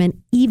impairment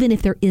even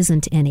if there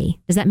isn't any.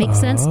 Does that make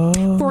sense?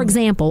 For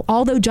example,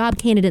 although job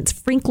candidates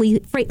frequently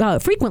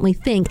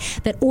think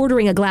that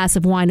ordering a glass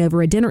of wine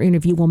over a dinner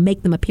interview will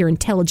make them appear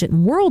intelligent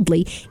and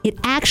worldly, it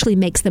actually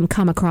makes them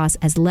come across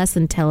as less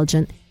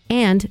intelligent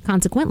and,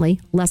 consequently,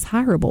 less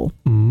hireable.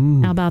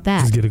 How about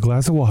that? Just get a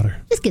glass of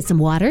water. Just get some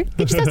water.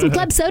 Get yourself some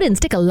club soda and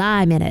stick a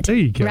lime in it. There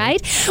you go.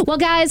 Right? Well,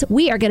 guys,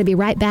 we are going to be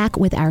right back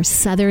with our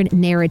Southern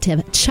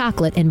narrative,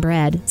 chocolate and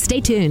bread.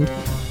 Stay tuned.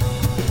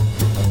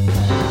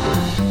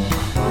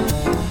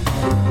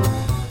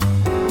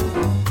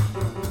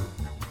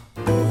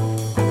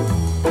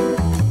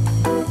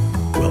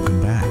 Welcome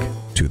back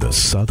to the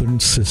Southern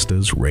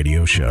Sisters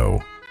Radio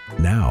Show.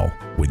 Now,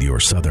 with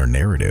your Southern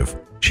narrative,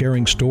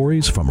 sharing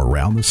stories from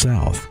around the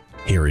South.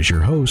 Here is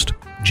your host,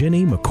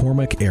 Jenny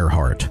McCormick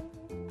Earhart.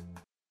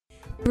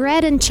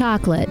 Bread and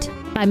Chocolate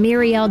by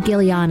Muriel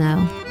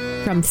Giuliano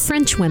from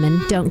French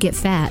Women Don't Get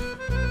Fat.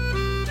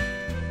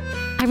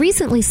 I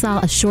recently saw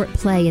a short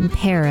play in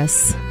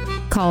Paris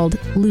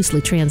called, loosely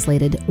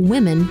translated,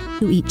 Women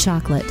Who Eat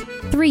Chocolate.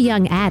 3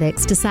 young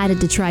addicts decided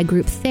to try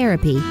group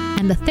therapy,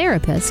 and the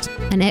therapist,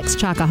 an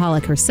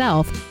ex-chocoholic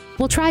herself,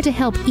 will try to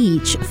help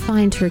each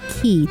find her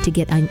key to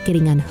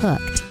getting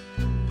unhooked.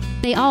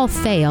 They all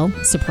fail,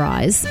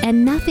 surprise,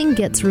 and nothing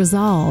gets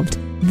resolved.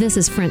 This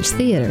is French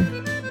theater.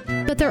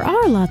 But there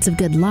are lots of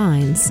good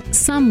lines,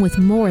 some with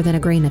more than a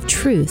grain of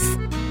truth.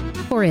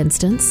 For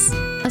instance,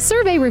 a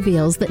survey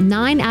reveals that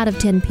 9 out of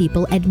 10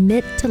 people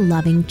admit to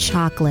loving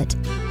chocolate,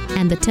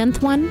 and the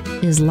 10th one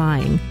is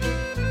lying.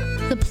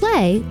 The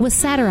play was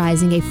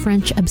satirizing a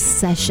French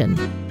obsession,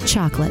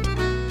 chocolate,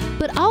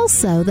 but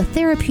also the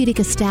therapeutic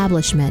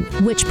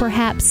establishment, which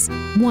perhaps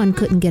one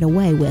couldn't get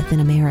away with in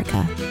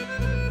America.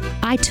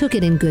 I took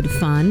it in good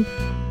fun,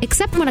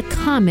 except when a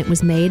comment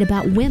was made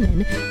about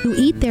women who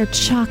eat their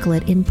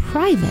chocolate in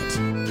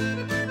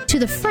private. To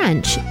the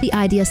French, the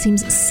idea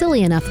seems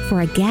silly enough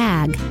for a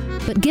gag,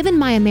 but given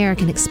my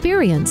American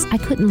experience, I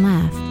couldn't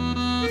laugh.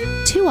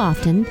 Too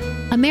often,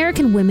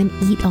 American women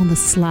eat on the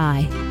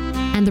sly,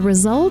 and the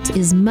result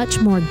is much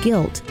more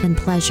guilt than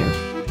pleasure.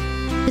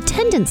 The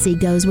tendency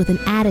goes with an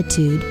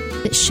attitude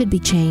that should be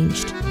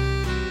changed.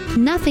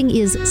 Nothing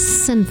is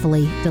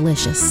sinfully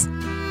delicious.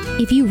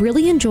 If you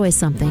really enjoy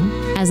something,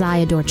 as I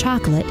adore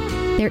chocolate,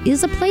 there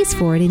is a place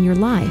for it in your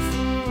life.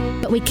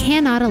 But we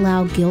cannot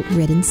allow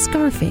guilt-ridden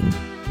scarfing.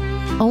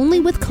 Only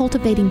with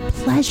cultivating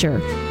pleasure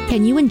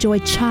can you enjoy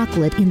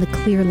chocolate in the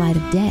clear light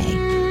of day.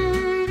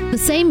 The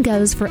same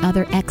goes for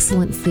other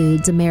excellent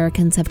foods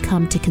Americans have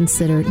come to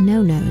consider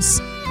no-nos.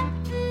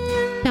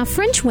 Now,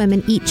 French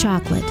women eat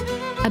chocolate,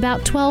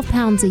 about 12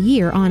 pounds a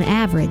year on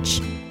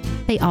average.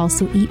 They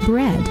also eat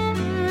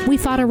bread. We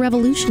fought a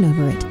revolution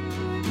over it.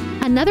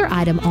 Another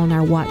item on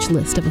our watch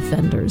list of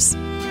offenders.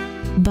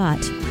 But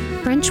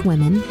French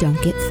women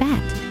don't get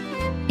fat.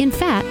 In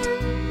fact,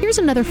 here's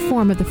another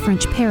form of the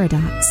French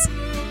paradox.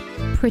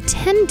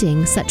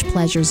 Pretending such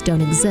pleasures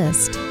don't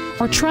exist,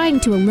 or trying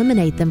to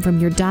eliminate them from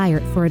your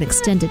diet for an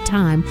extended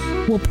time,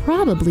 will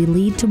probably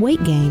lead to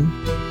weight gain.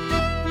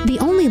 The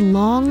only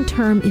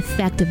long-term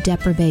effect of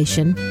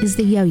deprivation is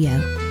the yo-yo.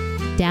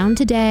 Down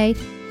today,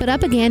 but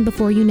up again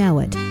before you know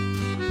it.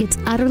 It's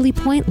utterly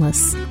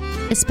pointless,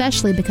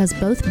 especially because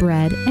both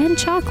bread and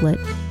chocolate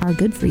are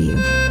good for you.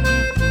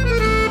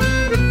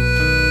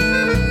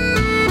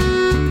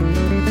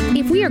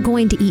 If we are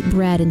going to eat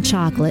bread and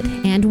chocolate,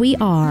 and we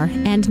are,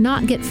 and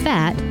not get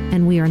fat,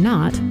 and we are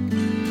not,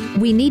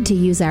 we need to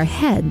use our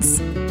heads.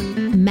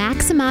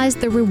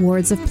 Maximize the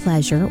rewards of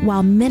pleasure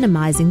while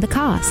minimizing the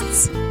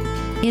costs.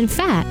 In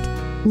fact,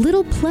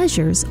 little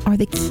pleasures are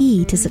the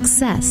key to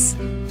success.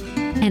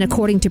 And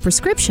according to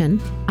prescription,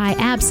 I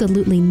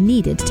absolutely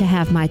needed to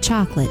have my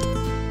chocolate,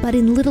 but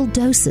in little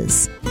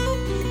doses.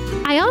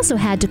 I also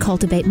had to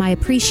cultivate my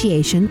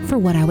appreciation for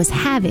what I was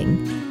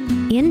having.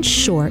 In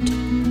short,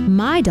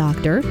 my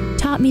doctor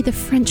taught me the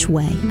French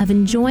way of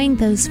enjoying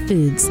those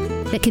foods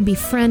that can be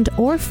friend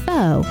or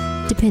foe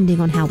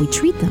depending on how we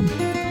treat them.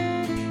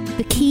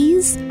 The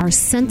keys are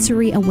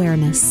sensory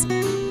awareness,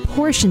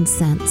 portion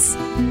sense,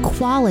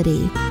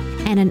 quality,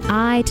 and an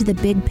eye to the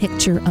big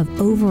picture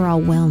of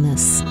overall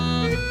wellness.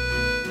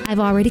 I've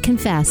already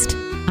confessed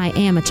I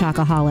am a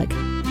chocoholic.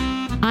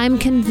 I'm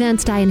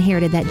convinced I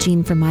inherited that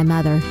gene from my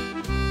mother.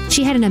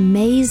 She had an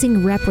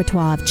amazing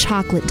repertoire of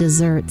chocolate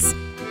desserts,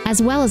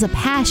 as well as a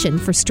passion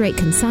for straight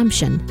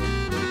consumption.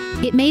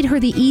 It made her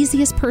the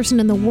easiest person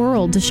in the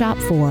world to shop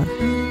for.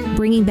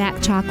 Bringing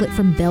back chocolate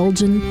from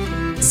Belgium,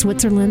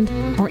 Switzerland,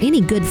 or any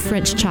good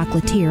French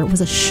chocolatier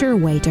was a sure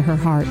way to her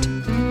heart.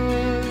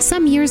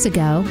 Some years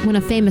ago, when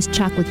a famous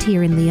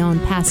chocolatier in Lyon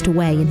passed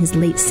away in his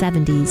late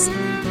 70s,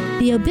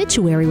 the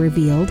obituary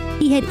revealed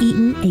he had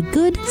eaten a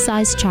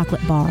good-sized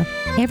chocolate bar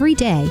every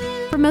day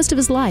for most of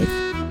his life.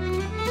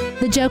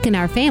 The joke in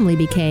our family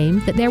became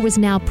that there was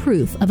now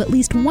proof of at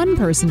least one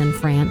person in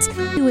France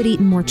who had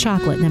eaten more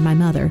chocolate than my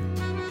mother.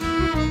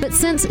 But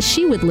since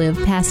she would live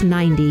past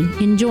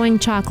 90, enjoying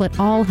chocolate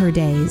all her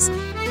days,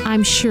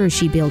 I'm sure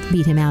she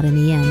beat him out in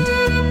the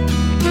end.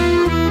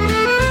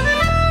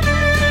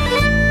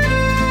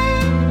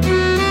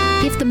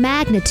 If the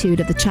magnitude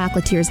of the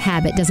chocolatier's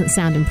habit doesn't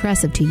sound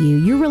impressive to you,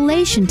 your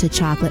relation to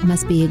chocolate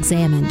must be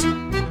examined.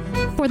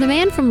 For the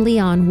man from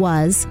Lyon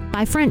was,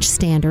 by French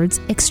standards,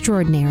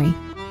 extraordinary.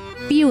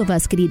 Few of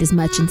us could eat as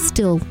much and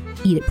still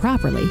eat it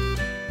properly.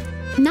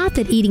 Not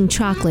that eating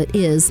chocolate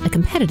is a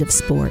competitive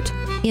sport.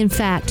 In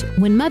fact,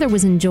 when Mother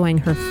was enjoying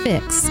her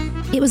fix,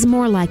 it was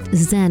more like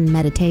Zen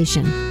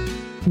meditation.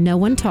 No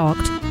one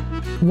talked.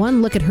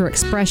 One look at her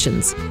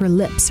expressions, her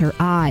lips, her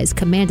eyes,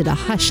 commanded a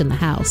hush in the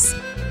house.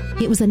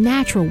 It was a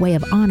natural way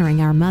of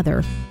honoring our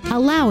mother,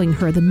 allowing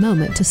her the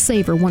moment to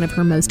savor one of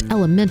her most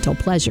elemental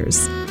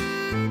pleasures.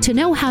 To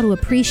know how to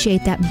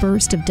appreciate that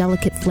burst of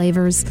delicate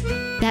flavors,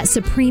 that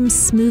supreme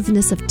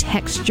smoothness of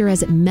texture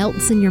as it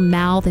melts in your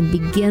mouth and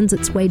begins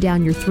its way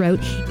down your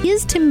throat,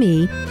 is to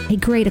me a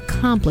great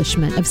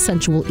accomplishment of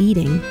sensual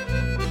eating.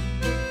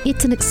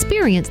 It's an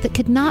experience that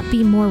could not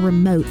be more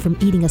remote from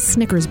eating a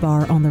Snickers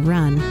bar on the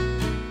run.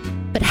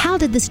 But how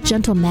did this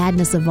gentle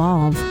madness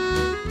evolve?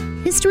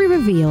 History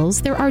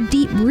reveals there are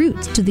deep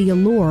roots to the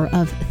allure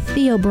of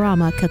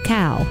Theobroma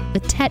cacao, the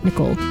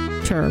technical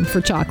term for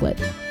chocolate,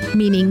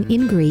 meaning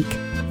in Greek,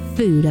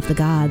 food of the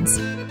gods.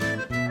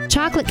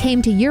 Chocolate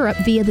came to Europe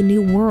via the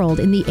New World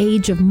in the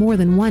age of more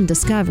than one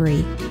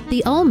discovery.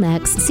 The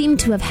Olmecs seem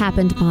to have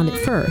happened upon it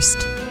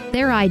first.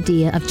 Their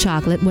idea of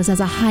chocolate was as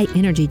a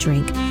high-energy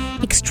drink,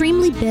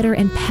 extremely bitter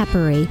and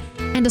peppery,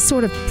 and a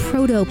sort of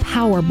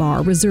proto-power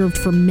bar reserved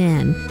for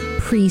men,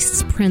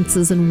 priests,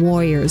 princes, and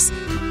warriors.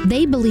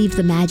 They believed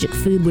the magic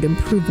food would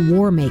improve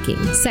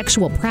war-making,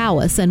 sexual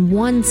prowess, and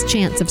one's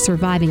chance of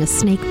surviving a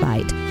snake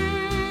bite.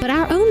 But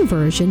our own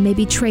version may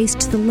be traced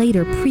to the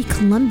later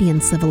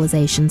pre-Columbian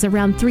civilizations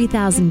around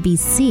 3000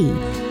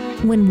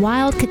 BC, when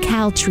wild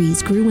cacao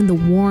trees grew in the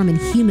warm and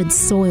humid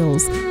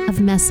soils of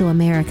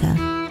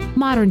Mesoamerica,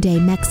 modern-day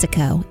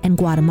Mexico and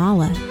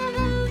Guatemala.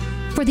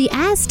 For the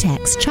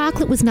Aztecs,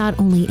 chocolate was not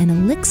only an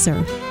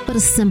elixir, but a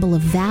symbol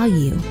of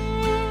value.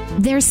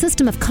 Their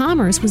system of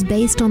commerce was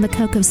based on the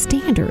cocoa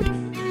standard,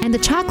 and the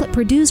chocolate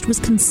produced was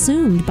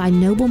consumed by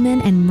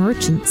noblemen and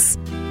merchants,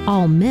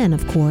 all men,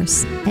 of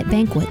course, at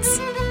banquets.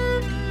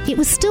 It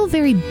was still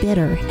very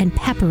bitter and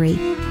peppery,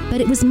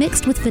 but it was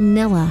mixed with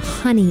vanilla,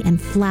 honey, and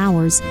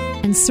flowers,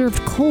 and served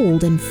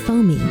cold and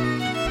foamy,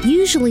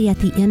 usually at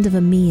the end of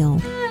a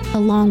meal,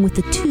 along with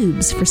the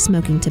tubes for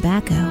smoking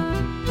tobacco.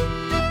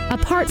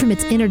 Apart from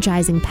its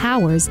energizing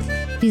powers,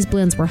 these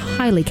blends were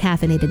highly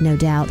caffeinated, no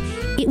doubt.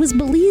 It was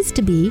believed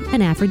to be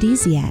an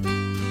aphrodisiac.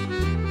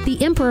 The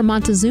Emperor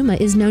Montezuma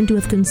is known to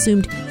have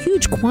consumed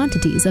huge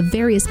quantities of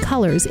various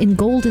colors in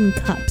golden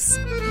cups.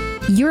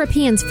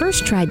 Europeans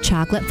first tried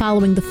chocolate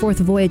following the fourth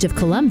voyage of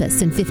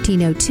Columbus in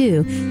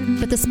 1502,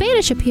 but the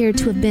Spanish appeared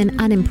to have been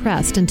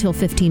unimpressed until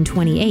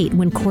 1528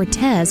 when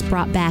Cortez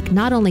brought back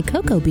not only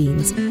cocoa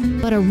beans,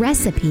 but a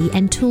recipe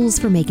and tools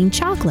for making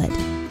chocolate.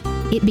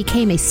 It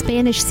became a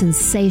Spanish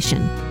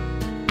sensation.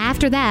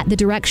 After that, the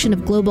direction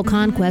of global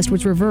conquest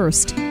was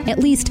reversed, at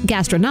least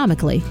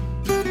gastronomically.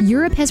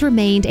 Europe has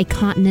remained a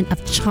continent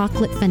of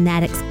chocolate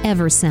fanatics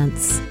ever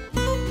since.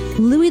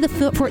 Louis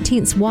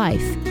XIV's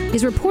wife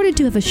is reported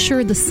to have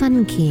assured the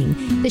Sun King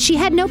that she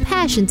had no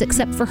passions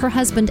except for her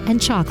husband and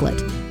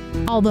chocolate,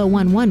 although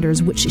one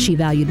wonders which she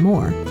valued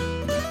more.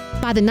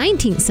 By the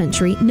 19th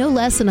century, no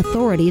less an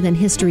authority than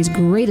history's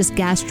greatest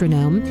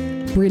gastronome,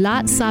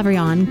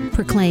 Brillat-Savarin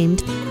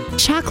proclaimed,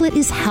 "Chocolate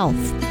is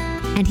health,"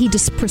 and he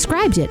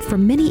prescribed it for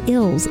many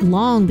ills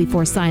long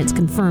before science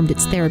confirmed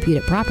its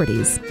therapeutic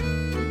properties.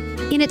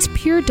 In its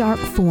pure dark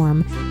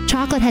form,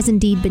 chocolate has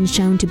indeed been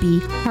shown to be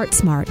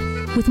heart-smart,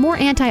 with more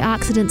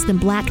antioxidants than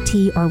black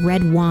tea or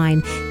red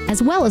wine,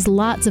 as well as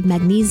lots of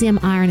magnesium,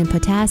 iron, and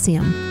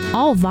potassium,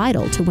 all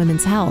vital to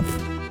women's health.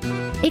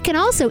 It can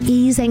also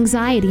ease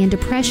anxiety and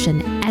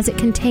depression as it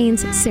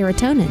contains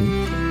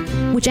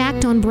serotonin, which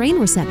act on brain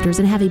receptors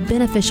and have a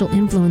beneficial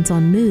influence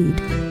on mood.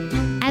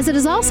 As it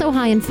is also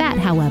high in fat,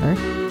 however,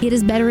 it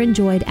is better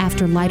enjoyed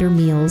after lighter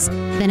meals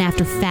than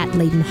after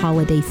fat-laden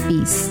holiday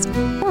feasts,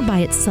 or by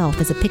itself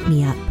as a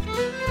pick-me-up.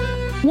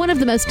 One of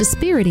the most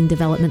dispiriting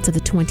developments of the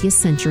 20th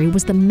century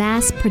was the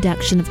mass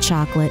production of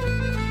chocolate.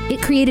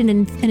 It created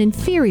an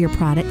inferior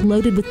product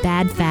loaded with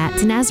bad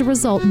fats, and as a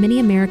result, many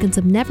Americans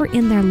have never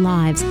in their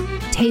lives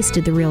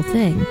tasted the real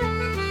thing.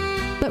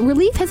 But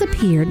relief has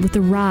appeared with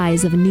the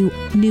rise of new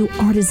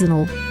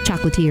artisanal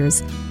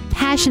chocolatiers,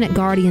 passionate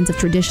guardians of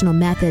traditional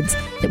methods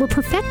that were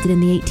perfected in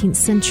the 18th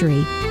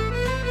century.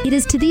 It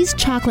is to these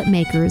chocolate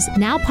makers,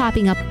 now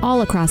popping up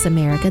all across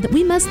America, that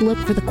we must look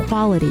for the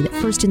quality that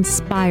first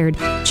inspired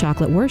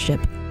chocolate worship.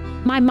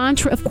 My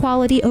mantra of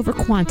quality over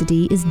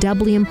quantity is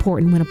doubly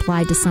important when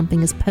applied to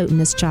something as potent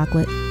as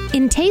chocolate.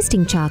 In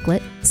tasting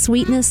chocolate,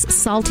 sweetness,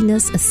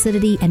 saltiness,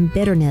 acidity, and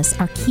bitterness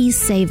are key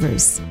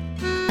savors.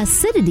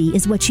 Acidity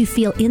is what you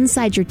feel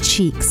inside your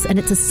cheeks, and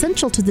it's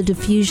essential to the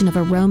diffusion of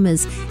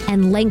aromas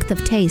and length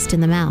of taste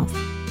in the mouth.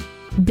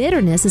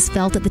 Bitterness is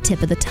felt at the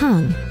tip of the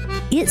tongue.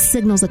 It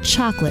signals a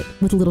chocolate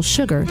with little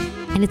sugar,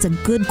 and it's a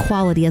good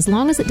quality as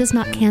long as it does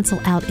not cancel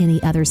out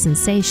any other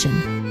sensation.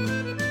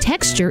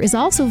 Texture is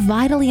also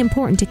vitally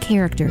important to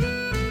character.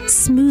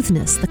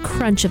 Smoothness, the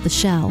crunch of the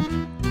shell.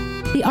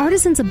 The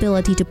artisan's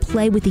ability to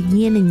play with the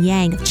yin and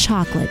yang of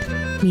chocolate,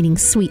 meaning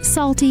sweet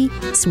salty,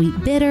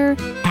 sweet bitter,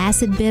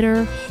 acid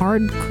bitter,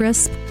 hard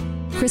crisp,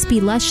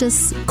 crispy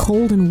luscious,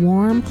 cold and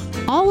warm,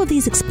 all of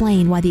these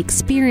explain why the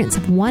experience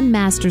of one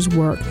master's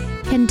work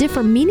can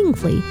differ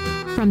meaningfully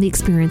from the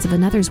experience of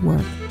another's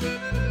work.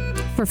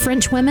 For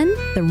French women,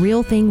 the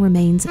real thing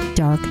remains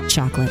dark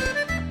chocolate.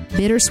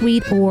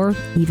 Bittersweet, or,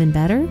 even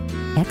better,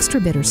 extra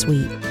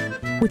bittersweet,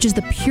 which is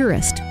the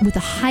purest with the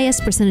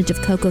highest percentage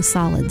of cocoa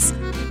solids,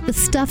 the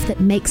stuff that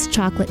makes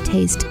chocolate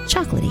taste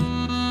chocolatey.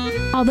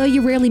 Although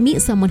you rarely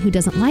meet someone who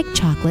doesn't like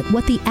chocolate,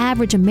 what the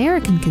average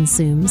American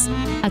consumes,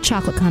 a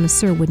chocolate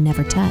connoisseur would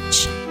never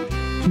touch.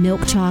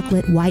 Milk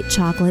chocolate, white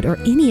chocolate, or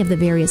any of the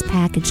various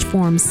packaged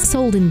forms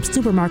sold in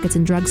supermarkets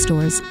and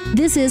drugstores.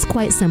 This is,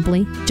 quite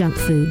simply, junk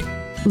food,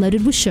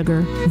 loaded with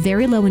sugar,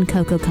 very low in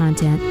cocoa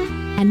content,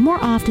 and more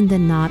often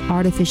than not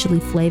artificially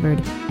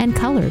flavored and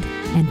colored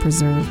and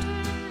preserved.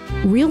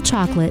 Real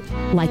chocolate,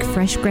 like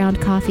fresh ground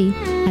coffee,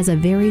 has a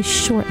very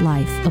short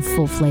life of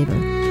full flavor.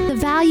 The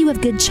value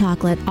of good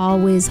chocolate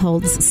always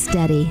holds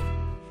steady.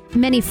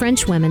 Many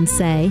French women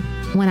say,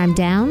 "When I'm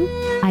down,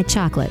 I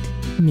chocolate,"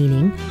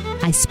 meaning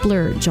I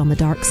splurge on the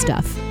dark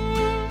stuff.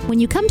 When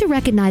you come to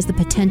recognize the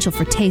potential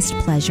for taste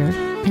pleasure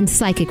and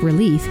psychic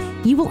relief,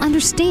 you will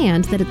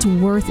understand that it's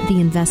worth the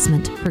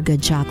investment for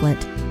good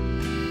chocolate.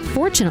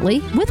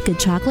 Fortunately, with good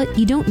chocolate,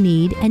 you don't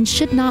need and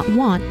should not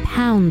want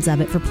pounds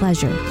of it for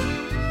pleasure.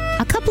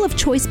 A couple of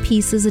choice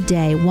pieces a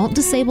day won't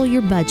disable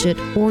your budget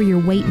or your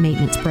weight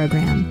maintenance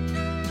program.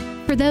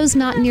 For those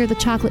not near the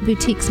chocolate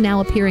boutiques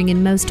now appearing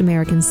in most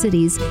American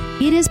cities,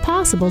 it is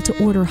possible to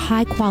order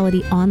high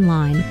quality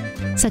online,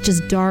 such as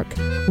dark,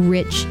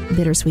 rich,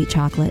 bittersweet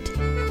chocolate.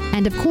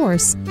 And of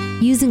course,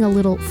 using a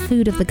little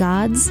food of the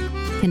gods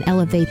can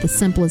elevate the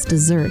simplest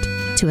dessert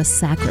to a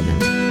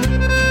sacrament.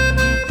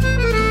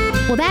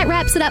 Well, that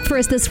wraps it up for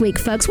us this week,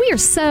 folks. We are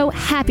so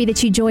happy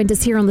that you joined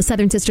us here on the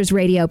Southern Sisters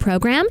Radio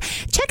program.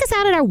 Check us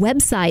out at our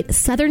website,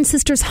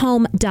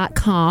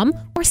 southernsistershome.com,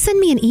 or send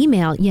me an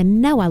email. You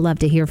know I love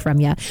to hear from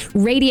you.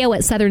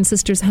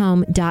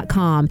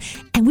 radio@southernsistershome.com.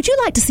 And would you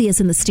like to see us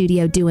in the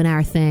studio doing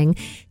our thing?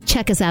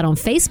 Check us out on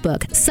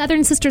Facebook,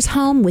 Southern Sisters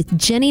Home with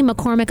Jenny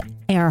McCormick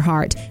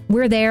Earhart.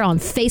 We're there on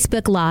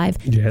Facebook Live.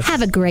 Yes.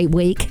 Have a great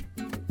week.